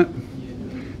function, isn't it?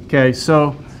 Okay,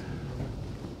 so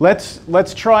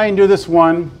let's try and do this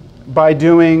one by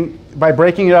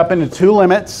breaking it up into 2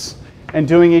 limits and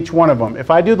doing each one of them. If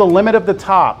I do the limit of the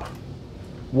top,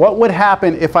 what would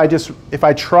happen if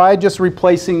I tried just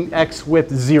replacing x with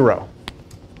 0?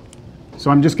 So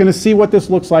I'm just going to see what this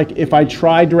looks like if I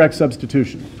try direct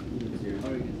substitution.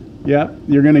 Yeah,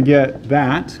 you're going to get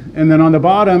that. And then on the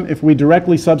bottom, if we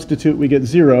directly substitute, we get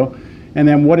 0. And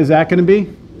then what is that going to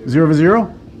be? 0 over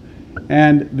 0?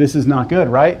 And this is not good,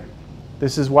 right?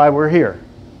 This is why we're here.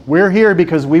 We're here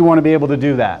because we want to be able to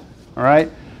do that, all right?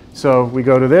 So we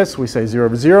go to this, we say 0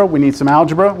 over 0, we need some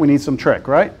algebra, we need some trick,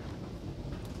 right?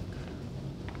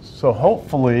 So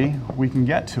hopefully we can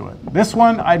get to it. This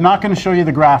one, I'm not going to show you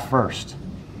the graph first.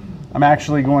 I'm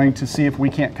actually going to see if we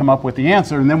can't come up with the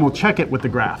answer, and then we'll check it with the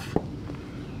graph.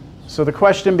 So the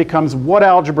question becomes, what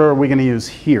algebra are we going to use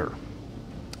here?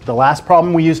 The last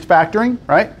problem we used factoring,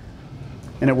 right?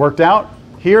 And it worked out.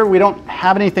 Here we don't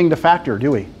have anything to factor,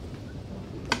 do we?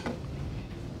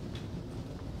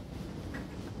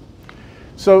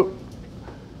 So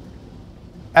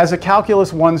as a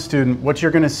Calculus 1 student, what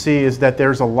you're going to see is that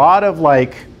there's a lot of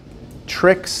like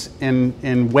tricks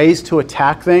and ways to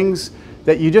attack things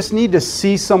that you just need to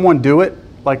see someone do it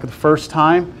like the first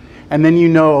time, and then you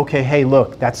know, okay, hey,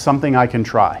 look, that's something I can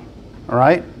try, all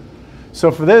right?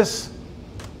 So for this,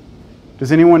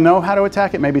 does anyone know how to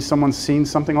attack it? Maybe someone's seen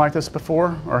something like this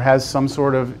before or has some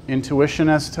sort of intuition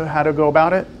as to how to go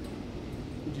about it?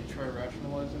 Would you try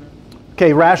rationalizing it?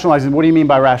 Okay, rationalizing. What do you mean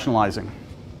by rationalizing?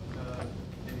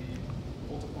 Maybe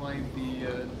multiplying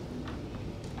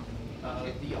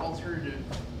the alternative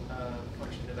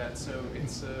function to that. So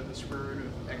it's the square root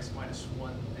of x minus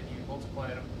 1, and you multiply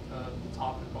it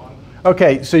top and bottom.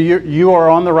 Okay, so you are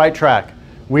on the right track.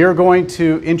 We are going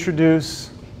to introduce,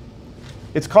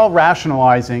 it's called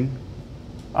rationalizing,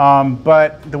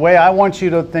 but the way I want you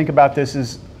to think about this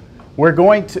is we're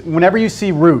going to, whenever you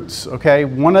see roots, okay,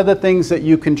 one of the things that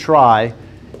you can try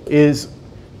is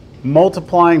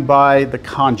multiplying by the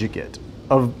conjugate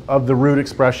of the root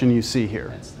expression you see here,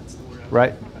 That's the word.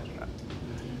 right?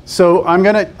 So I'm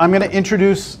gonna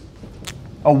introduce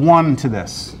a 1 to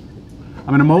this. I'm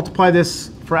going to multiply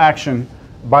this fraction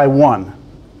by 1.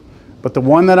 But the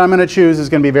one that I'm going to choose is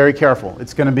going to be very careful.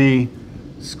 It's going to be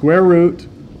square root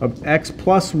of x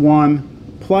plus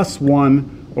 1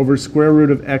 over square root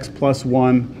of x plus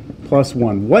 1 plus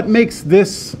 1. What makes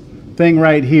this thing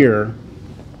right here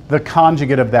the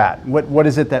conjugate of that? What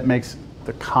is it that makes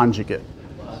the conjugate?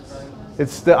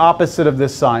 It's the opposite of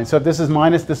this sign. So if this is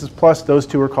minus, this is plus, those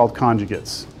two are called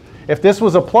conjugates. If this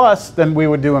was a plus, then we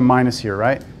would do a minus here,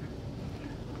 right?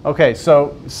 Okay,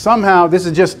 so somehow this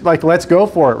is just like, let's go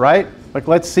for it, right? Like,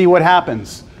 let's see what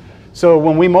happens. So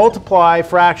when we multiply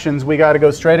fractions, we got to go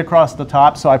straight across the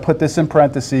top. So I put this in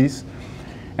parentheses.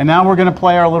 And now we're going to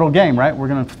play our little game, right? We're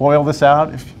going to FOIL this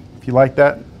out, if you like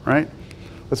that, right?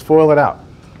 Let's FOIL it out.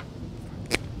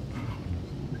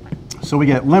 So we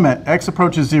get limit, x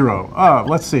approaches 0.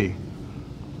 Let's see.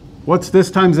 What's this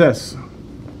times this?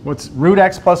 What's root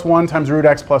x plus 1 times root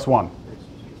x plus 1?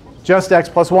 Just x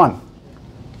plus 1.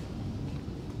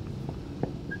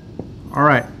 All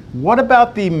right, what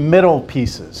about the middle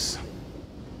pieces?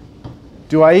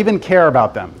 Do I even care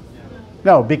about them?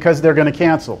 No, because they're going to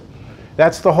cancel.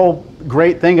 That's the whole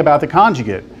great thing about the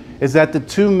conjugate, is that the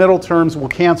two middle terms will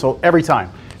cancel every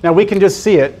time. Now we can just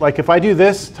see it, like if I do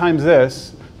this times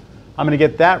this, I'm going to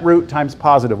get that root times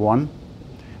positive 1.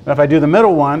 And if I do the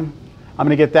middle one, I'm going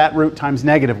to get that root times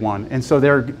negative 1. And so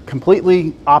they're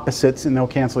completely opposites and they'll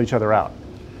cancel each other out.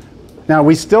 Now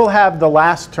we still have the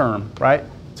last term, right,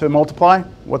 to multiply.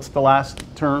 What's the last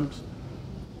terms?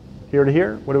 Here to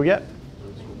here, what do we get?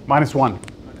 Minus 1.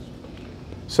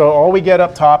 So all we get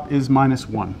up top is minus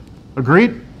 1.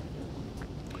 Agreed?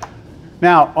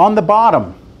 Now on the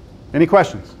bottom, any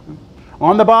questions?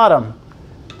 On the bottom,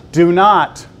 do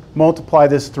not multiply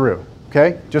this through,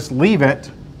 okay? Just leave it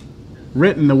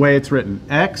written the way it's written.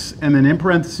 X, and then in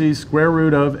parentheses, square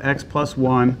root of x plus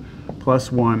 1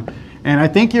 plus 1. And I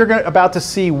think you're about to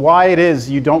see why it is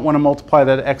you don't want to multiply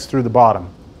that x through the bottom.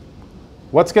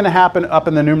 What's going to happen up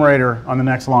in the numerator on the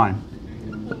next line?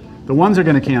 The 1s are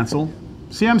going to cancel.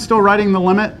 See, I'm still writing the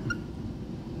limit,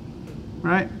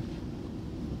 right?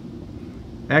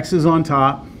 X is on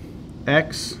top,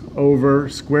 x over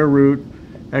square root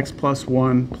x plus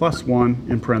 1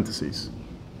 in parentheses.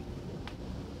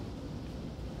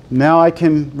 Now I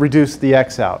can reduce the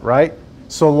x out, right?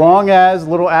 So long as,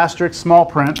 little asterisk, small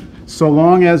print, so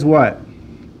long as what?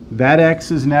 That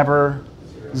x is never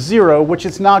 0, which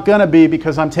it's not going to be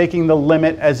because I'm taking the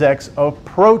limit as x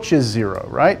approaches 0,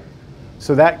 right?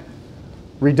 So that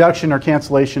reduction or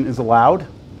cancellation is allowed.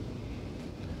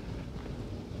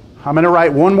 I'm going to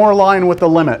write one more line with the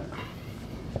limit.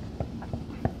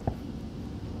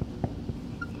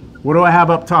 What do I have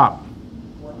up top?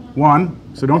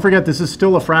 1. So don't forget, this is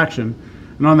still a fraction.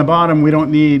 And on the bottom, we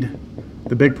don't need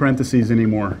the big parentheses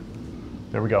anymore.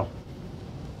 There we go.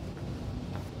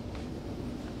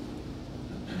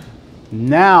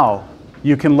 Now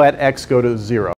you can let x go to 0.